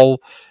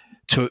roll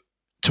to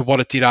what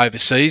it did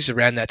overseas,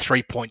 around that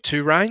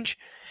 3.2 range.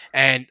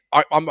 And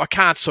I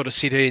can't sort of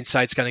sit here and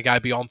say it's going to go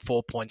beyond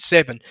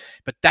 4.7,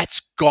 but that's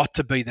got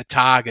to be the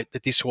target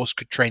that this horse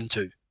could trend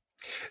to.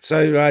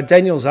 So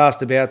Daniel's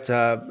asked about,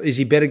 is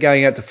he better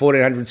going out to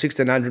 1,400,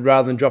 1,600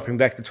 rather than dropping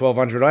back to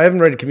 1,200? I haven't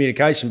read a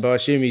communication, but I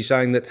assume he's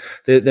saying that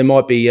there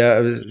might be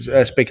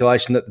a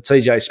speculation that the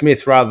TJ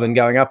Smith, rather than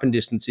going up in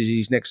distance, is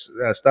his next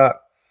start.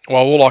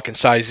 Well, all I can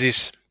say is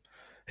this.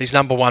 His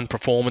number one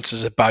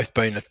performances have both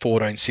been at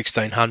 1,400,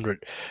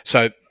 1,600.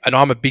 So, and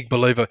I'm a big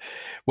believer.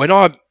 When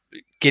I'm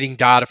getting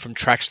data from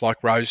tracks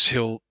like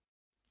Rosehill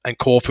and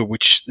Caulfield,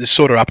 which is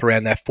sort of up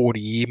around that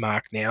 40-year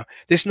mark now,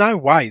 there's no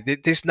way.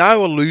 There's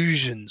no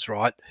illusions,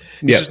 right?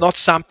 This is not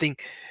something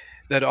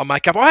that I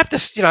make up. I have to,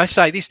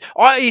 say this.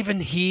 I even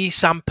hear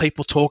some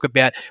people talk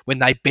about when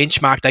they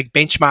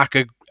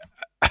benchmark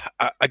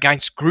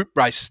against group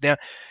races. Now,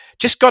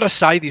 just got to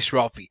say this,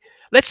 Ralphie.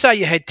 Let's say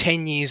you had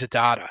 10 years of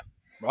data,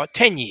 right?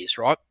 10 years,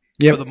 right?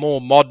 For the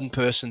more modern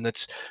person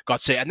that's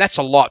got set. And that's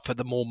a lot for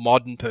the more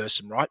modern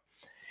person, right?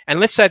 And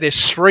let's say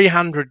there's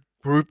 300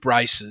 group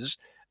races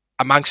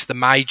amongst the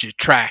major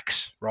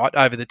tracks, right,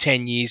 over the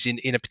 10 years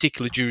in a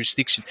particular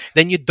jurisdiction.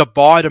 Then you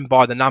divide them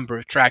by the number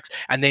of tracks,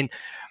 and then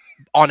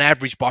on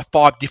average by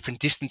 5 different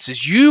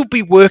distances. You'll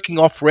be working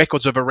off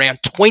records of around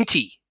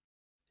 20.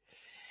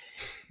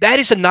 That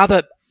is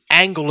another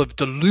angle of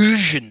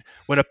delusion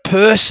when a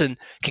person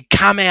can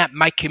come out,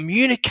 make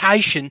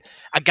communication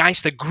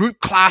against a group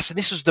class, and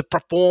this is the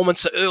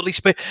performance, the early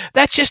speed.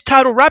 That's just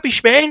total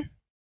rubbish, man.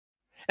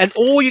 And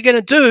all you're going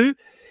to do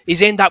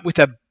is end up with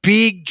a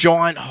big,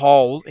 giant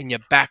hole in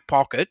your back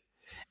pocket,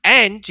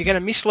 and you're going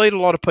to mislead a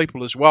lot of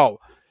people as well.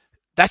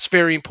 That's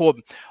very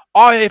important.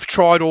 I have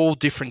tried all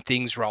different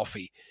things,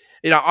 Ralphie.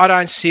 I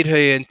don't sit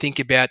here and think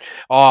about,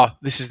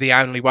 this is the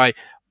only way.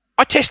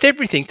 I test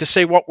everything to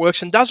see what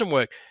works and doesn't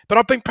work. But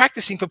I've been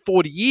practicing for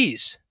 40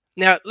 years.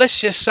 Now, let's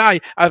just say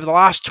over the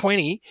last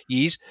 20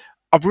 years,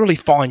 I've really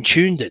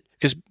fine-tuned it,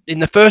 because in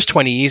the first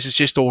 20 years, it's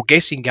just all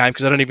guessing game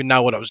because I don't even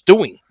know what I was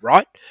doing,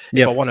 right?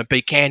 If I want to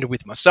be candid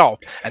with myself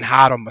and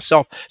hard on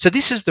myself. So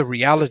this is the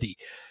reality.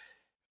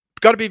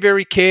 Got to be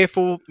very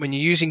careful when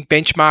you're using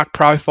benchmark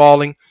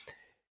profiling.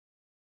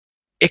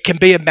 It can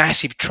be a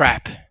massive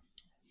trap.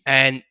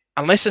 And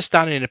unless it's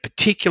done in a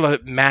particular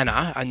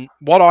manner, and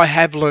what I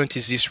have learnt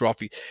is this,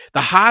 Ralphie, the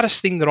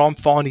hardest thing that I'm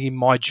finding in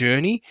my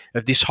journey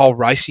of this whole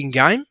racing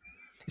game,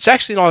 it's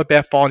actually not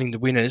about finding the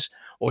winners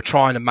or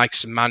trying to make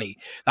some money.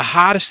 The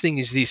hardest thing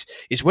is this,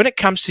 is when it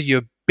comes to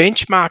your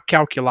benchmark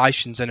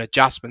calculations and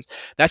adjustments,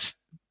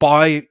 that's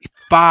by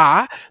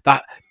far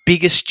the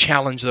biggest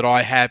challenge that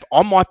I have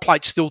on my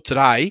plate still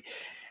today,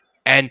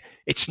 and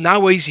it's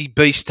no easy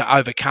beast to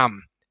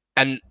overcome.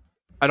 And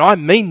I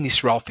mean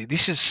this, Ralphie,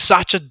 this is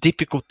such a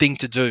difficult thing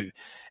to do.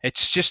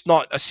 It's just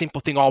not a simple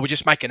thing, we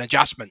just make an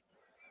adjustment.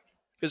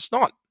 It's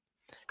not.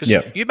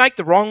 Because you make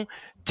the wrong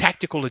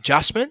tactical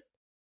adjustment,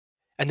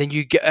 and then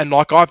you get, and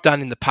like I've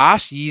done in the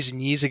past, years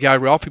and years ago,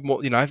 Ralphie,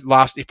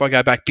 if I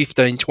go back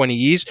 15, 20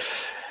 years,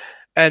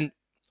 and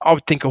I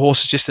would think a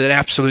horse is just an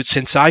absolute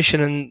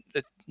sensation, and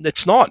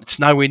it's not. It's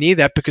nowhere near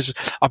that because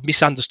I've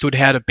misunderstood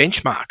how to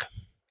benchmark.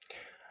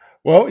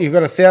 Well, you've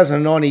got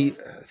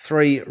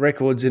 1,093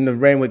 records in the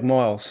Randwick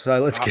miles, so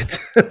let's get.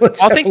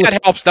 I think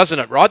that helps, doesn't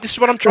it? Right? This is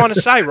what I'm trying to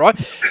say, right?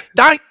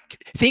 Don't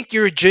think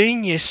you're a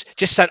genius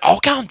just saying, "I'll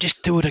go and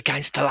just do it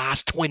against the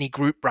last 20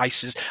 group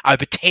races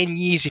over 10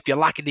 years if you're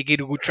lucky to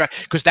get a good track,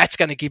 because that's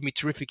going to give me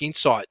terrific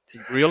insight."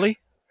 Really?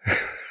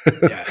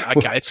 Yeah,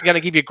 okay. It's going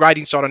to give you a great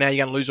insight on how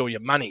you're going to lose all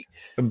your money.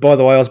 And by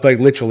the way, I was being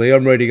literally.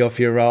 I'm reading off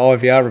your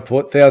IVR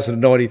report,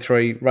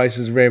 1,093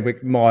 races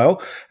Randwick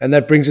mile, and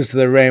that brings us to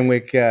the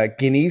Randwick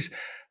Guineas.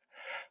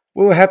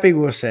 We were happy,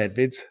 we were sad,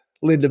 Vince.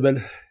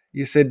 Lindemann,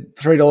 You said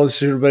 $3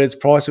 should have been its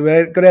price.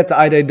 We got out to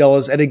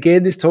 $18. And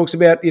again, this talks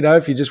about,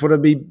 if you just want to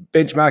be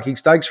benchmarking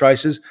stakes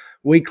races,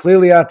 we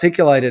clearly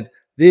articulated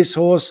this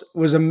horse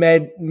was a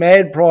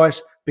mad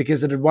price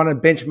because it had won a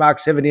benchmark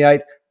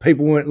 78.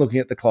 People weren't looking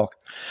at the clock.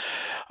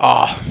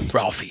 Oh,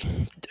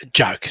 Ralphie,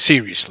 joke,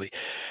 seriously.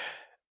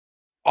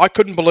 I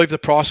couldn't believe the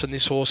price on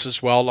this horse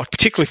as well, like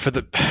particularly for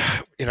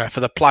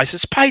the place.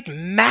 It's paid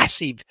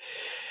massive.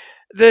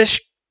 The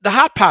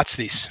hard part's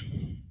this.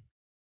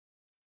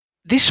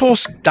 This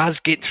horse does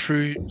get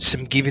through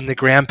some give in the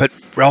ground, but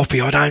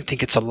Ralphie, I don't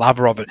think it's a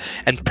lover of it.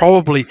 And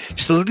probably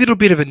just a little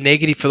bit of a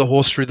negative for the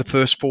horse through the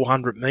first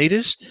 400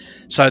 metres.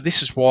 So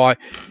this is why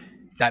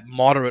that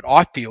moderate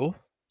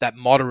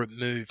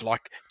move,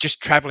 like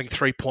just travelling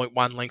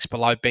 3.1 lengths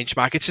below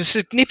benchmark, it's a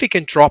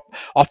significant drop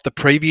off the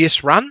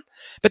previous run.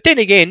 But then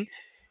again,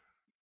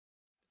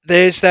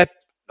 there's that.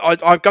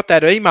 I got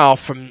that email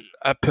from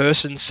a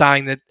person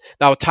saying that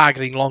they were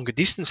targeting longer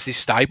distance this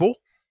stable,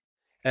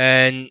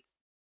 and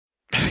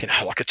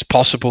it's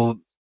possible.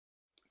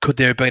 Could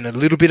there have been a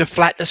little bit of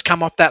flatness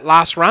come off that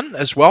last run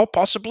as well?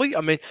 Possibly.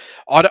 I mean,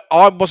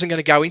 I wasn't going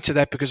to go into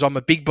that because I'm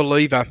a big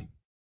believer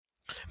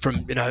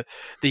from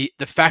the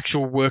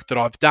factual work that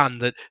I've done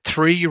that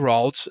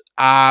 3-year-olds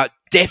are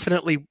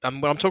definitely,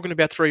 when I'm talking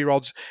about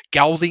 3-year-olds,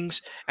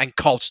 geldings and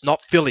colts,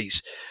 not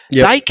fillies.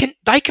 Yep.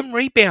 They can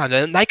rebound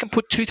and they can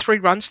put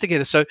 2-3 runs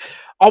together. So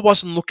I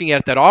wasn't looking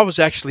at that. I was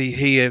actually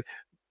here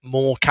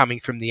more coming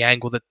from the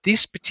angle that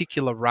this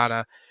particular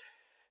runner,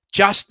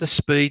 just the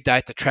speed they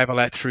had to travel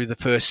out through the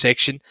first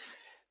section.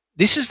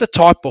 This is the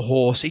type of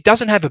horse. He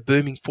doesn't have a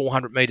booming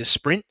 400-metre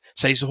sprint,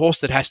 so he's a horse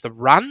that has to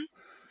run.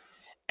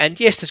 And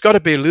yes, there's got to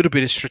be a little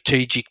bit of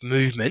strategic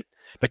movement,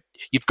 but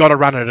you've got to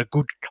run at a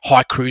good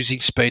high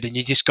cruising speed, and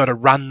you just got to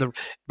run the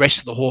rest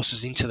of the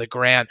horses into the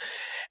ground.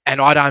 And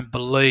I don't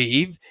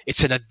believe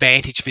it's an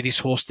advantage for this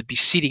horse to be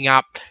sitting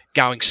up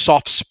going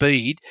soft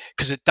speed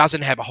because it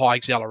doesn't have a high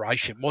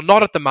acceleration. Well,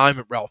 not at the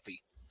moment,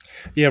 Ralphie.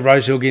 Yeah,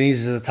 Rosehill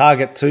Guineas is a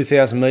target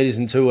 2,000 metres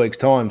in 2 weeks'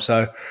 time.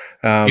 So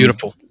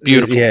beautiful.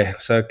 Yeah,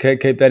 so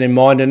keep that in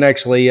mind. And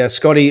actually,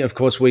 Scotty, of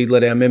course, we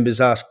let our members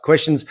ask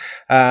questions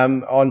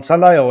on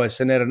Sunday. I always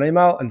send out an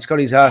email, and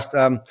Scotty's asked,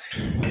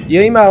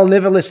 your email,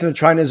 never listen to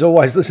trainers,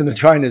 always listen to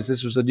trainers.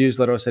 This was a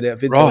newsletter I sent out.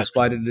 Vince will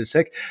explain it in a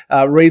sec.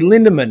 Reed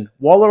Lindemann,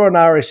 Waller on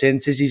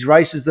RSN, says his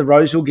race is the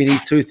Rosehill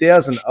Guineas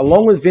 2000.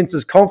 Along with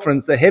Vince's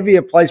confidence, the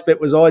heavier place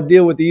bet was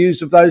ideal with the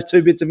use of those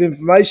 2 bits of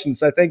information.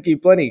 So thank you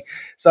plenty.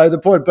 So the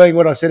point being,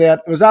 what I sent out,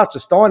 it was after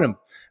Steinem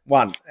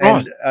won.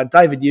 And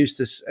David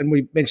Eustace, and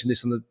we mentioned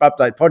this on the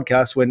Update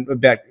podcast when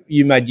about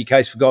you made your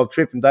case for Gold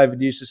Trip, and David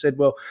Eustace said,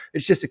 well,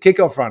 it's just a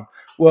kickoff run.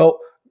 Well,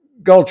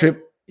 Gold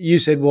Trip, you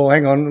said, well,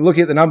 hang on, look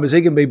at the numbers.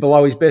 He can be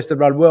below his best and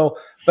run well,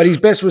 but his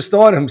best was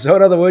Steinem. So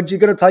in other words,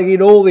 you've got to take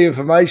in all the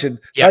information,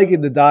 take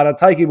in the data,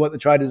 take in what the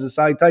traders are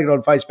saying, take it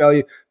on face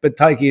value, but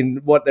take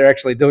in what they're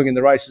actually doing in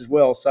the race as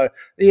well. So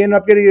you end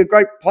up getting a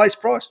great place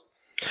price.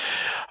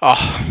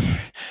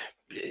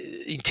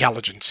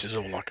 Intelligence is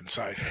all I can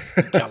say.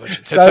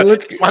 Intelligence. So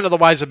it's one of the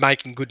ways of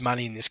making good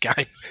money in this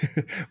game.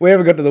 We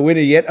haven't got to the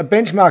winner yet. A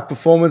benchmark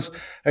performance.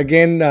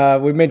 Again,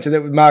 we mentioned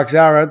that with Mark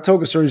Zara.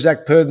 Talk us through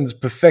Zach Purton's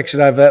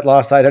perfection over that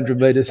last 800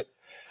 metres.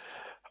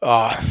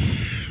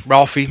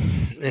 Ralphie,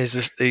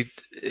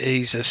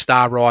 he's a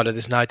star rider.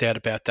 There's no doubt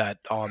about that.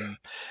 I'm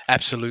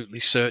absolutely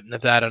certain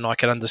of that, and I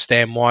can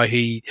understand why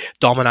he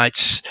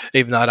dominates,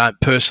 even though I don't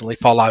personally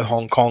follow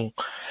Hong Kong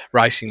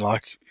racing,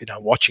 like,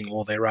 watching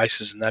all their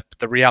races and that. But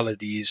the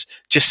reality is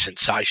just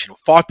sensational.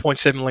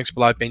 5.7 lengths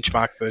below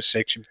benchmark first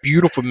section.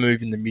 Beautiful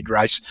move in the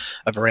mid-race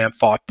of around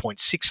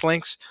 5.6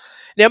 lengths.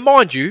 Now,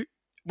 mind you,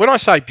 when I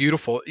say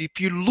beautiful,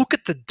 if you look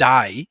at the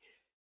day,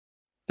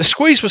 the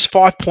squeeze was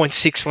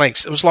 5.6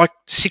 lengths. It was like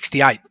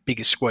 68th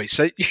biggest squeeze.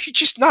 So you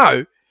just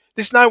know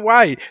there's no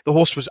way the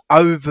horse was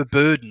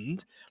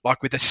overburdened,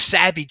 like with a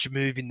savage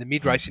move in the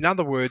mid-race. In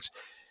other words,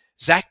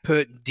 Zach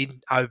Purton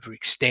didn't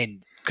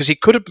overextend, because he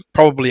could have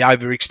probably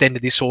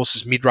overextended this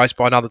horse's mid-race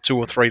by another 2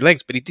 or 3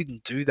 lengths, but he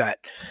didn't do that.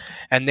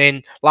 And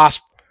then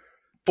last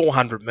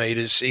 400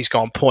 metres, he's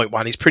gone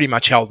 0.1. He's pretty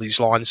much held his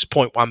lines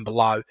 0.1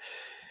 below.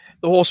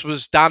 The horse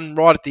was done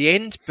right at the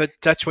end, but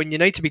that's when you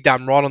need to be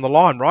done right on the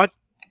line, right?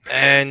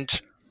 And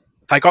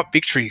they got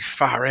victory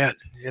far out,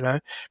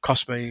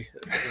 cost me,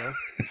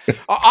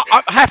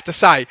 I have to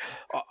say,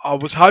 I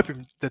was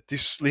hoping that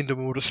this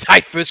Lindemann would have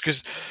stayed first,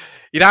 because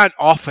you don't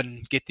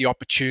often get the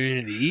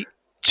opportunity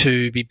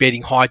to be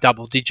betting high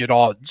double-digit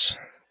odds.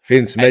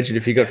 Vince, imagine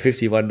if you got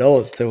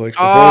 $51 2 weeks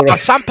before.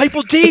 Some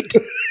people did.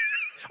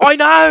 I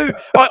know.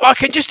 I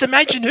can just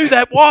imagine who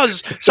that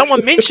was.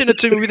 Someone mentioned it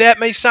to me without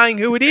me saying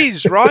who it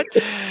is, right?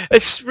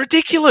 It's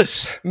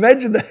ridiculous.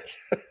 Imagine that.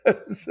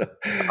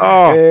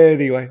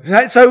 Anyway,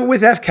 so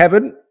with Af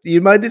Cabin, you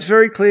made this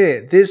very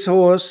clear. This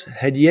horse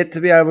had yet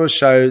to be able to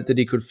show that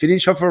he could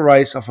finish off a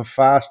race off a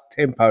fast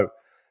tempo.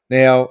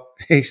 Now,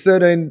 he's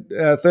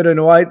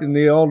 13.08 in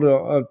the old,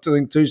 I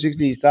think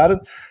 260 he started,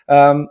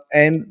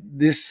 and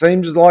this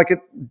seems like it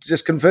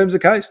just confirms the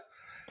case.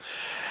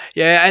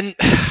 Yeah, and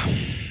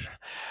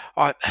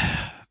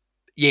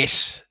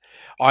yes,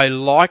 I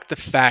like the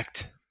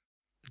fact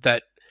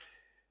that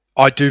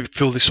I do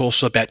feel this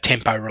also about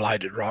tempo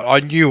related, right? I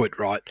knew it,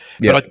 right?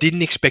 Yep. But I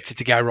didn't expect it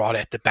to go right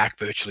out the back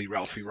virtually,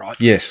 Ralphie, right?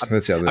 Yes,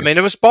 that's the other I mean,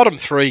 it was bottom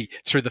three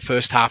through the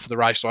first half of the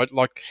race, right?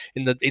 Like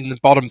in the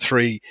bottom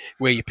three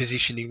where you're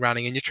positioning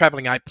running and you're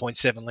travelling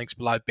 8.7 lengths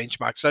below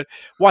benchmark. So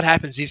what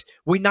happens is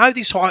we know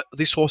this horse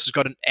has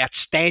got an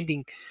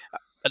outstanding,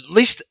 at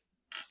least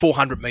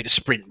 400 metre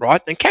sprint,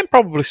 right? And can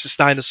probably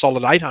sustain a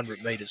solid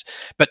 800 metres.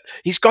 But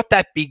he's got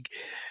that big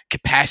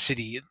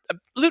capacity,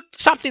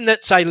 something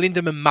that, say,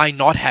 Lindemann may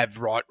not have,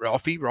 right,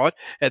 Ralphie, right?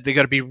 They've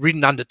got to be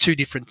ridden under two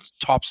different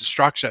types of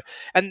structure.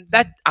 And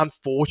that,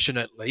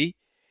 unfortunately,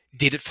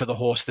 did it for the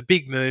horse. The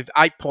big move,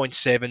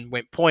 8.7,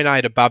 went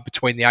 0.8 above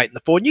between the 8 and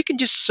the 4. And you can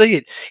just see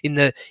it in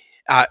the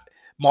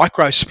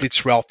micro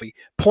splits, Ralphie.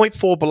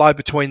 0.4 below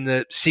between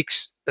the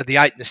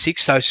 8 and the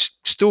 6, so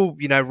still,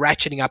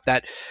 ratcheting up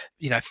that,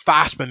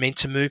 fast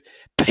momentum move.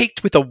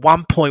 Peaked with a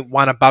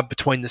 1.1 above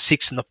between the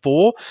 6 and the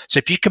 4. So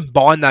if you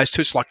combine those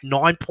two, it's like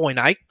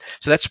 9.8.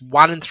 So that's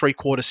 1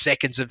 3/4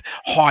 seconds of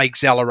high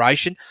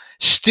acceleration.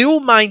 Still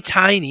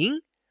maintaining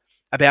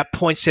about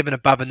 0.7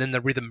 above, and then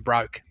the rhythm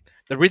broke.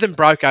 The rhythm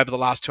broke over the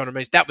last 200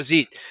 metres. That was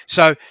it.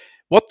 So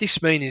what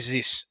this means is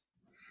this.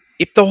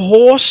 If the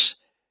horse,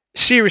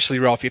 seriously,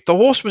 Ralphie, if the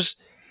horse was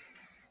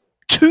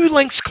 2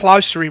 lengths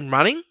closer in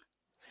running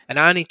and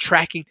only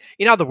tracking,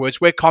 in other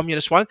words, where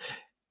Communist won,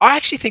 I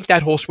actually think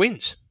that horse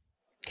wins.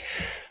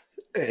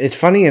 It's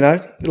funny,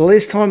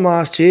 this time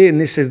last year in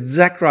this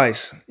exact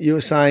race, you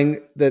were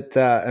saying that,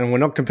 and we're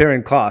not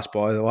comparing class,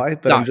 by the way,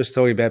 but no. I'm just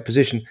talking about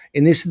position.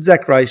 In this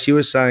exact race, you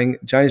were saying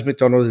James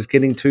McDonald is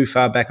getting too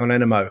far back on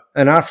Anamoe.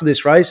 And after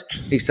this race,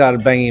 he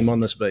started banging him on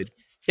the speed.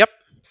 Yep.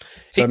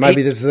 So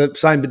maybe this is the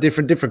same but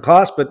different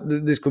class, but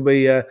this could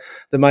be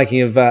the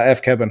making of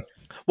F Cabin.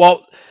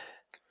 Well,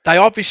 they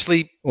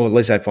obviously... Or at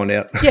least they find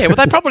out. Yeah, well,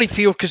 they probably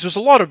feel, because there's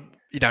a lot of,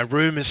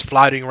 rumours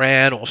floating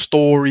around or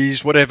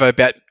stories, whatever,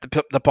 about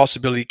the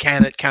possibility,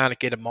 can it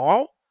get a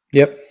mile?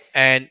 Yep.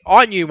 And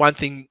I knew one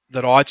thing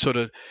that I'd sort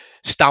of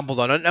stumbled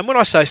on. And when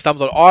I say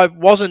stumbled on, I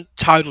wasn't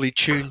totally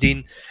tuned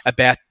in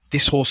about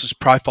this horse's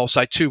profile,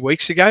 say 2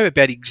 weeks ago,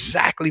 about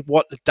exactly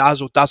what it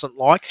does or doesn't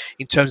like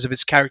in terms of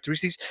its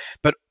characteristics.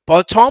 But by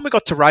the time we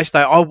got to race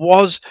day, I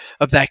was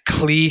of that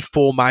clear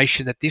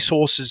formation that this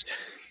horse is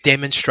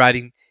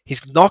demonstrating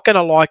he's not going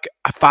to like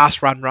a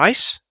fast run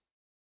race.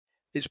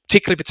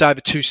 Particularly if it's over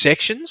 2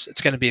 sections,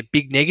 it's going to be a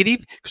big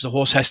negative because the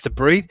horse has to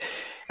breathe.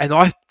 And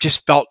I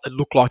just felt it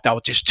looked like they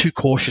were just too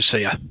cautious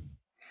here.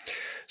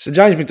 So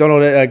James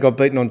McDonald got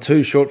beaten on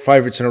 2 short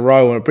favourites in a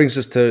row, and it brings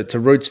us to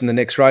Roots in the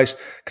next race.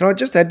 Can I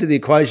just add to the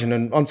equation?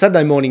 And on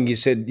Saturday morning, you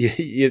said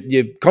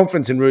your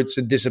confidence in Roots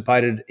had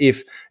dissipated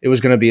if it was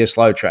going to be a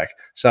slow track.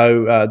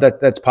 So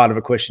that's part of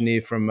a question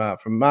here from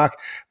Mark.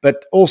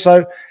 But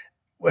also,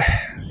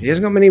 he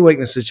hasn't got many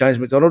weaknesses, James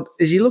McDonald.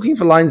 Is he looking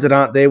for lanes that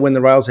aren't there when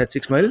the rail's at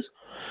 6 metres?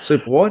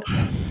 Super wide?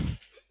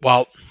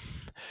 Well,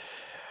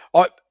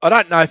 I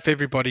don't know if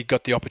everybody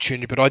got the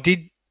opportunity, but I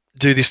did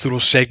do this little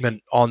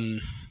segment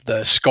on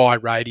the Sky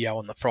Radio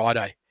on the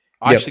Friday.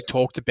 I actually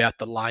talked about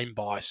the lane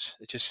bias.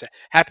 It just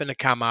happened to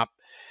come up,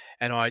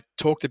 and I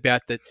talked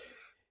about that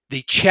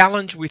the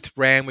challenge with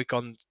Randwick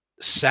on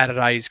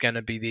Saturday is going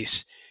to be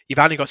this. You've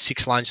only got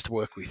 6 lanes to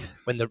work with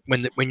when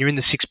you're in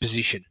the 6th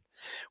position.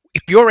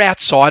 If you're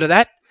outside of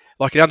that,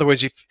 like in other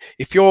words,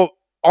 if you're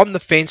on the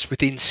fence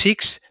within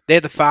 6, they're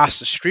the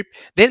fastest strip.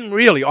 Then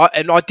really,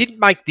 I didn't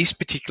make this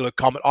particular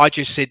comment. I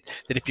just said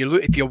that if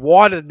you're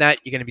wider than that,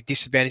 you're going to be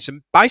disadvantaged.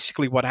 And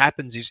basically, what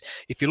happens is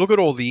if you look at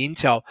all the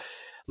intel,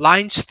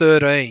 lanes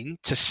 13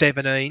 to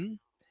 17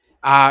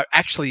 are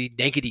actually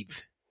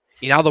negative.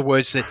 In other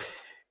words, that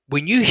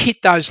when you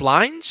hit those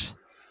lanes,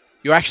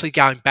 you're actually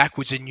going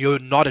backwards and you're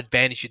not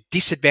advantaged. You're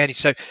disadvantaged.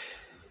 So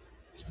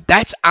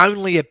that's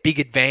only a big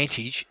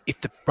advantage if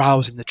the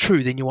rail's in the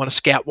true. Then you want to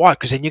scout wide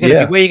because then you're going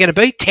to be where you're going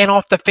to be 10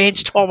 off the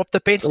fence, 12 off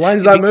the fence. The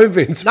lanes don't move,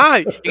 Vince. No,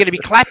 you're going to be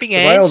clapping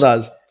hands. The rail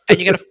does, and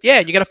you're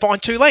going to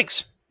find 2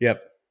 lengths.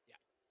 Yep.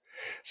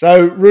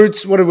 So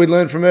Roots, what did we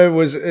learn from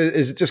her? Is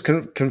it just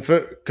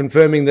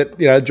confirming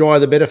that drier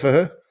the better for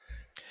her?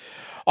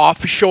 Oh,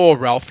 for sure,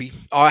 Ralphie.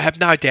 I have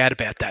no doubt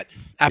about that.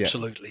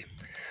 Absolutely. Yep.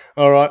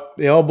 All right,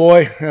 the old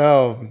boy.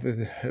 Oh,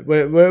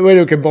 where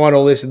do we combine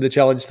all this in the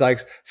challenge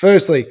stakes?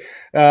 Firstly,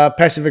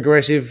 passive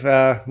aggressive.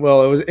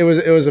 Well, it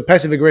was a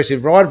passive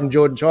aggressive ride from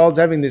Jordan Childs,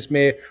 having this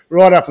mare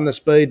right up on the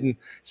speed and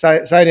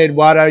saying to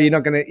Eduardo, you're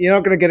not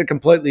gonna get it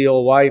completely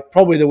your way.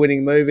 Probably the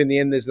winning move in the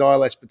end. There's an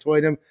eyelash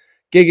between them.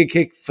 Giga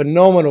Kick,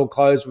 phenomenal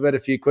close. We've had a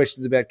few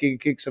questions about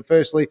Giga Kick. So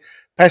firstly,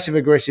 passive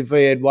aggressive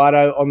via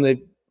Eduardo on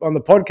the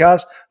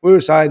podcast, we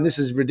were saying this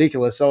is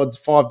ridiculous. So it's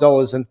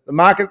 $5, and the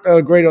market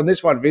agreed on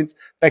this one. Vince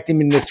backed him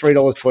into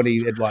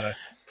 $3.20. Eduardo.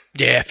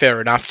 Yeah, fair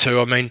enough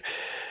too. I mean,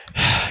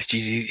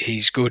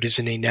 he's good,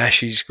 isn't he? Nash,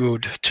 he's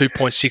good.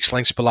 2.6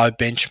 lengths below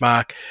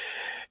benchmark.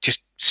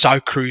 Just so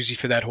cruisy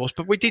for that horse.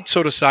 But we did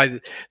sort of say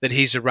that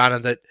he's a runner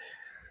that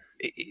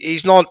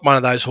he's not one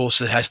of those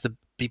horses that has the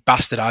be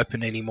busted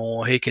open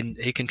anymore. He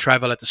can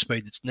travel at the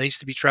speed that needs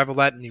to be travelled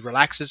at, and he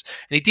relaxes.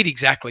 And he did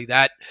exactly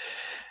that.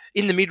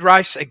 In the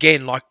mid-race,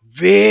 again, like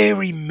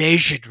very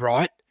measured,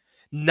 right?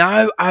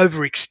 No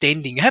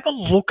overextending. Have a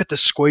look at the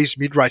squeeze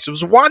mid-race. It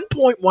was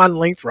 1.1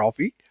 length,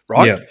 Ralphie,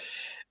 right? Yeah.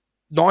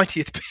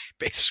 90th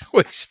best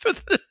squeeze for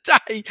the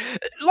day.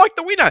 Like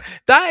the winner.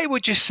 They were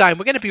just saying,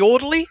 we're going to be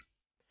orderly.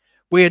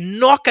 We're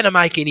not going to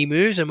make any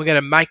moves, and we're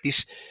going to make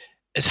this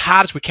as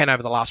hard as we can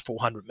over the last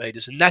 400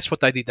 metres. And that's what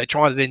they did. They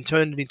tried to then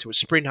turn it into a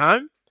sprint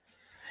home.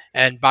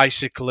 And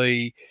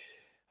basically,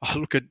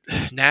 look at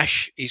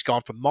Nash. He's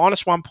gone from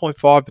minus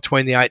 1.5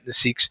 between the 8 and the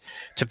 6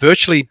 to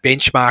virtually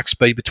benchmark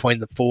speed between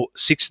the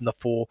 6 and the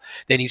 4.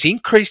 Then he's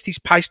increased his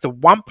pace to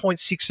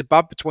 1.6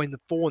 above between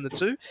the 4 and the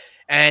 2.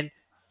 And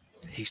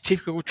his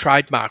typical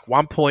trademark,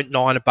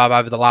 1.9 above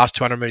over the last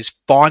 200 metres,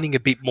 finding a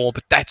bit more.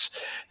 But that's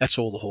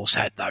all the horse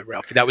had, though,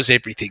 Ralphie. That was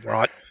everything,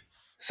 right?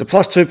 So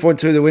plus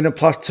 2.2 the winner,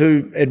 plus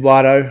 2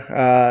 Eduardo.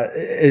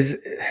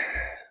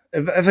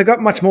 Have they got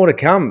much more to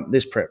come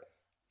this prep?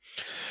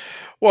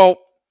 Well,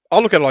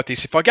 I'll look at it like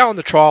this. If I go on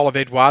the trial of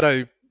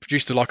Eduardo,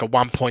 produced like a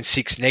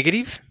 1.6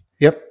 negative.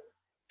 Yep.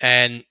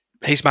 And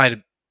he's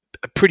made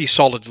a pretty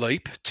solid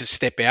leap to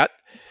step out.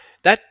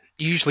 That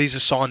usually is a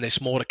sign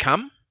there's more to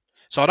come.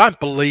 So I don't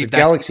believe that.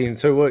 Galaxy in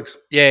 2 weeks.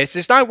 Yes,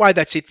 there's no way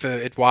that's it for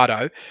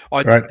Eduardo.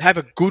 I have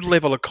a good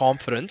level of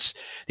confidence.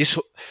 This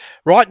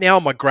right now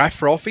on my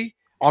graph, Ralphie,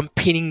 I'm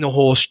pinning the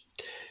horse.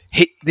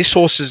 This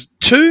horse is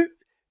 2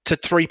 to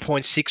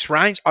 3.6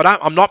 range.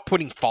 I'm not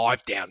putting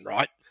 5 down,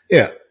 right?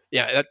 Yeah.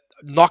 Yeah,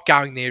 not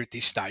going there at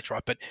this stage,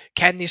 right? But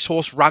can this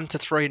horse run to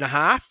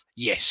 3.5?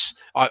 Yes.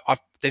 I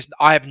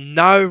have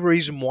no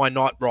reason why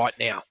not right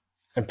now.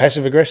 And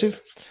passive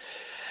aggressive?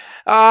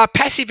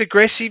 Passive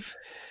aggressive.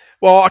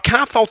 Well, I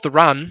can't fault the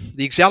run.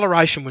 The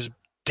acceleration was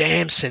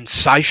damn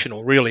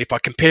sensational, really, if I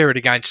compare it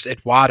against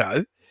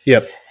Eduardo.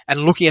 Yep.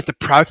 And looking at the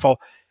profile,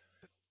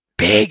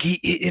 Beg,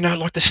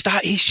 like the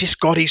start, he's just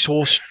got his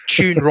horse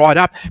tuned right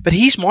up. But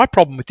here's my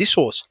problem with this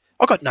horse.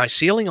 I got no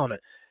ceiling on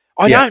it.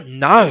 I don't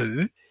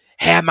know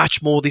how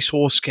much more this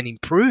horse can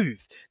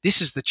improve.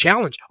 This is the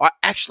challenge. I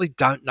actually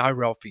don't know,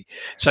 Ralphie.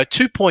 So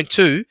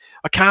 2.2,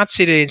 I can't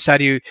sit here and say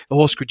to you the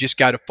horse could just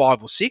go to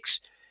 5 or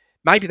 6.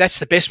 Maybe that's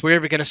the best we're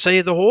ever going to see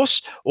of the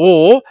horse,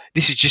 or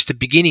this is just the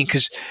beginning,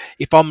 because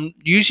if I'm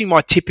using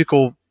my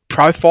typical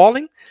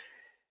profiling,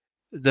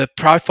 the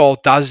profile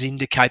does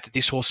indicate that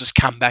this horse has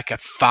come back a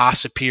far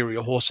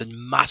superior horse and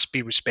must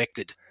be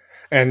respected.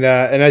 And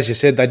as you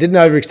said, they didn't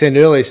overextend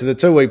early, so the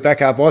 2-week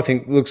backup, I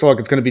think, looks like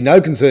it's going to be no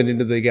concern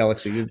into the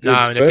Galaxy. No,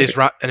 and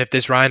if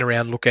there's rain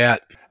around, look out.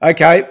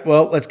 Okay,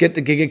 well, let's get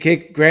to Giga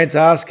Kick. Grant's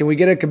asked, can we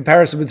get a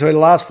comparison between the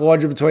last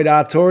 400 between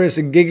Artorias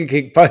and Giga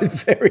Kick?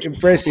 Both very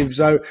impressive.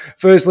 So,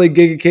 firstly,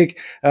 Giga Kick,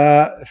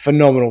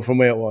 phenomenal from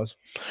where it was.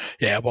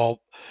 Yeah,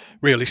 well,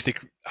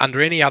 realistic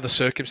under any other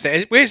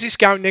circumstance. Where's this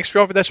going next,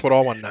 Robert? That's what I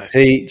want to know.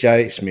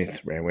 TJ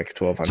Smith, Randwick,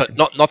 1200.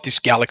 So not this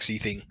Galaxy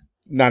thing.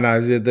 No.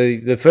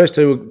 The first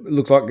two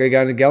look like they're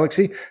going to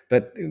Galaxy,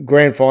 but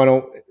grand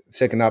final,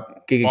 second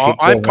up, Giga Kick.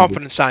 I'm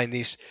confident saying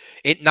this.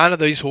 None of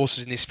these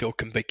horses in this field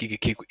can beat Giga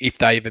Kick if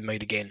they ever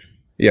meet again.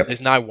 Yep.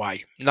 There's no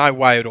way. No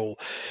way at all.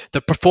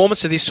 The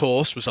performance of this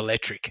horse was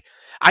electric.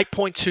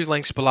 8.2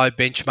 lengths below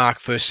benchmark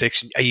first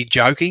section. Are you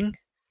joking?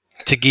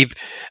 To give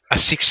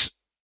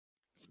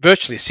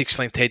virtually a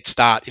 6-length head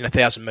start in a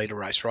 1,000-metre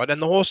race, right?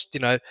 And the horse,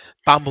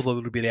 bumbled a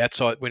little bit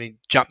outside when he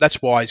jumped.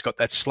 That's why he's got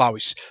that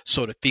slowish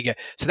sort of figure.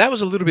 So that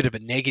was a little bit of a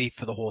negative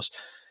for the horse.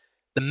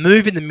 The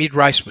move in the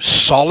mid-race was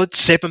solid,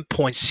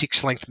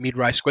 7.6-length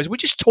mid-race squares. We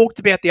just talked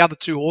about the other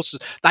two horses.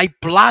 They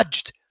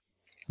bludged.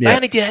 Yeah.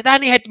 They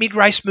only had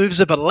mid-race moves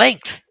of a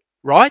length,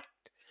 right?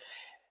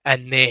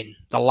 And then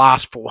the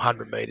last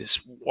 400 metres,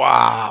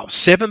 wow,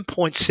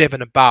 7.7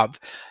 above.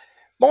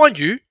 Mind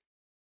you,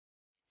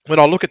 when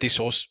I look at this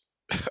horse,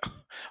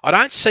 I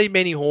don't see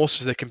many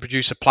horses that can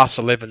produce a plus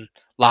 11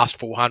 last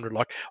 400.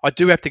 Like, I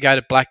do have to go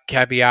to Black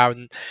Caviar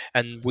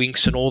and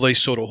Winks and all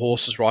these sort of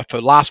horses, right,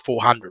 for last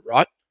 400,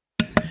 right?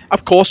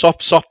 Of course,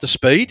 off softer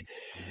speed,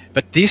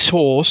 but this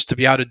horse, to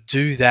be able to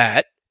do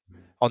that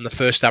on the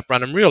first up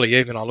run, and really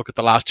even I look at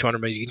the last 200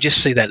 metres, you can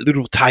just see that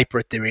little taper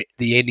at the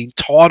end,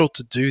 entitled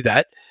to do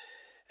that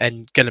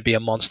and going to be a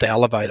monster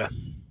elevator.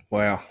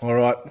 Wow. All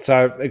right.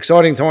 So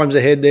exciting times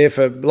ahead there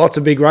for lots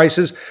of big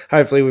races.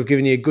 Hopefully we've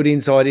given you a good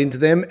insight into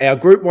them. Our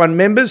Group 1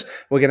 members,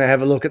 we're going to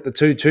have a look at the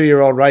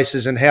two-year-old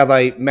races and how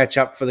they match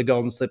up for the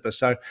Golden Slipper.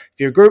 So if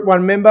you're a Group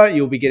 1 member,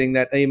 you'll be getting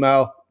that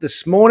email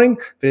this morning.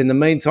 But in the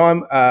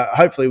meantime,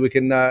 hopefully we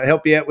can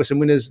help you out with some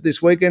winners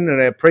this weekend and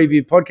our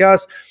preview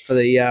podcast for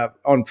the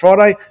on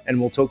Friday.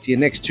 And we'll talk to you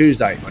next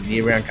Tuesday on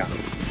Year Round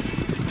Carnival.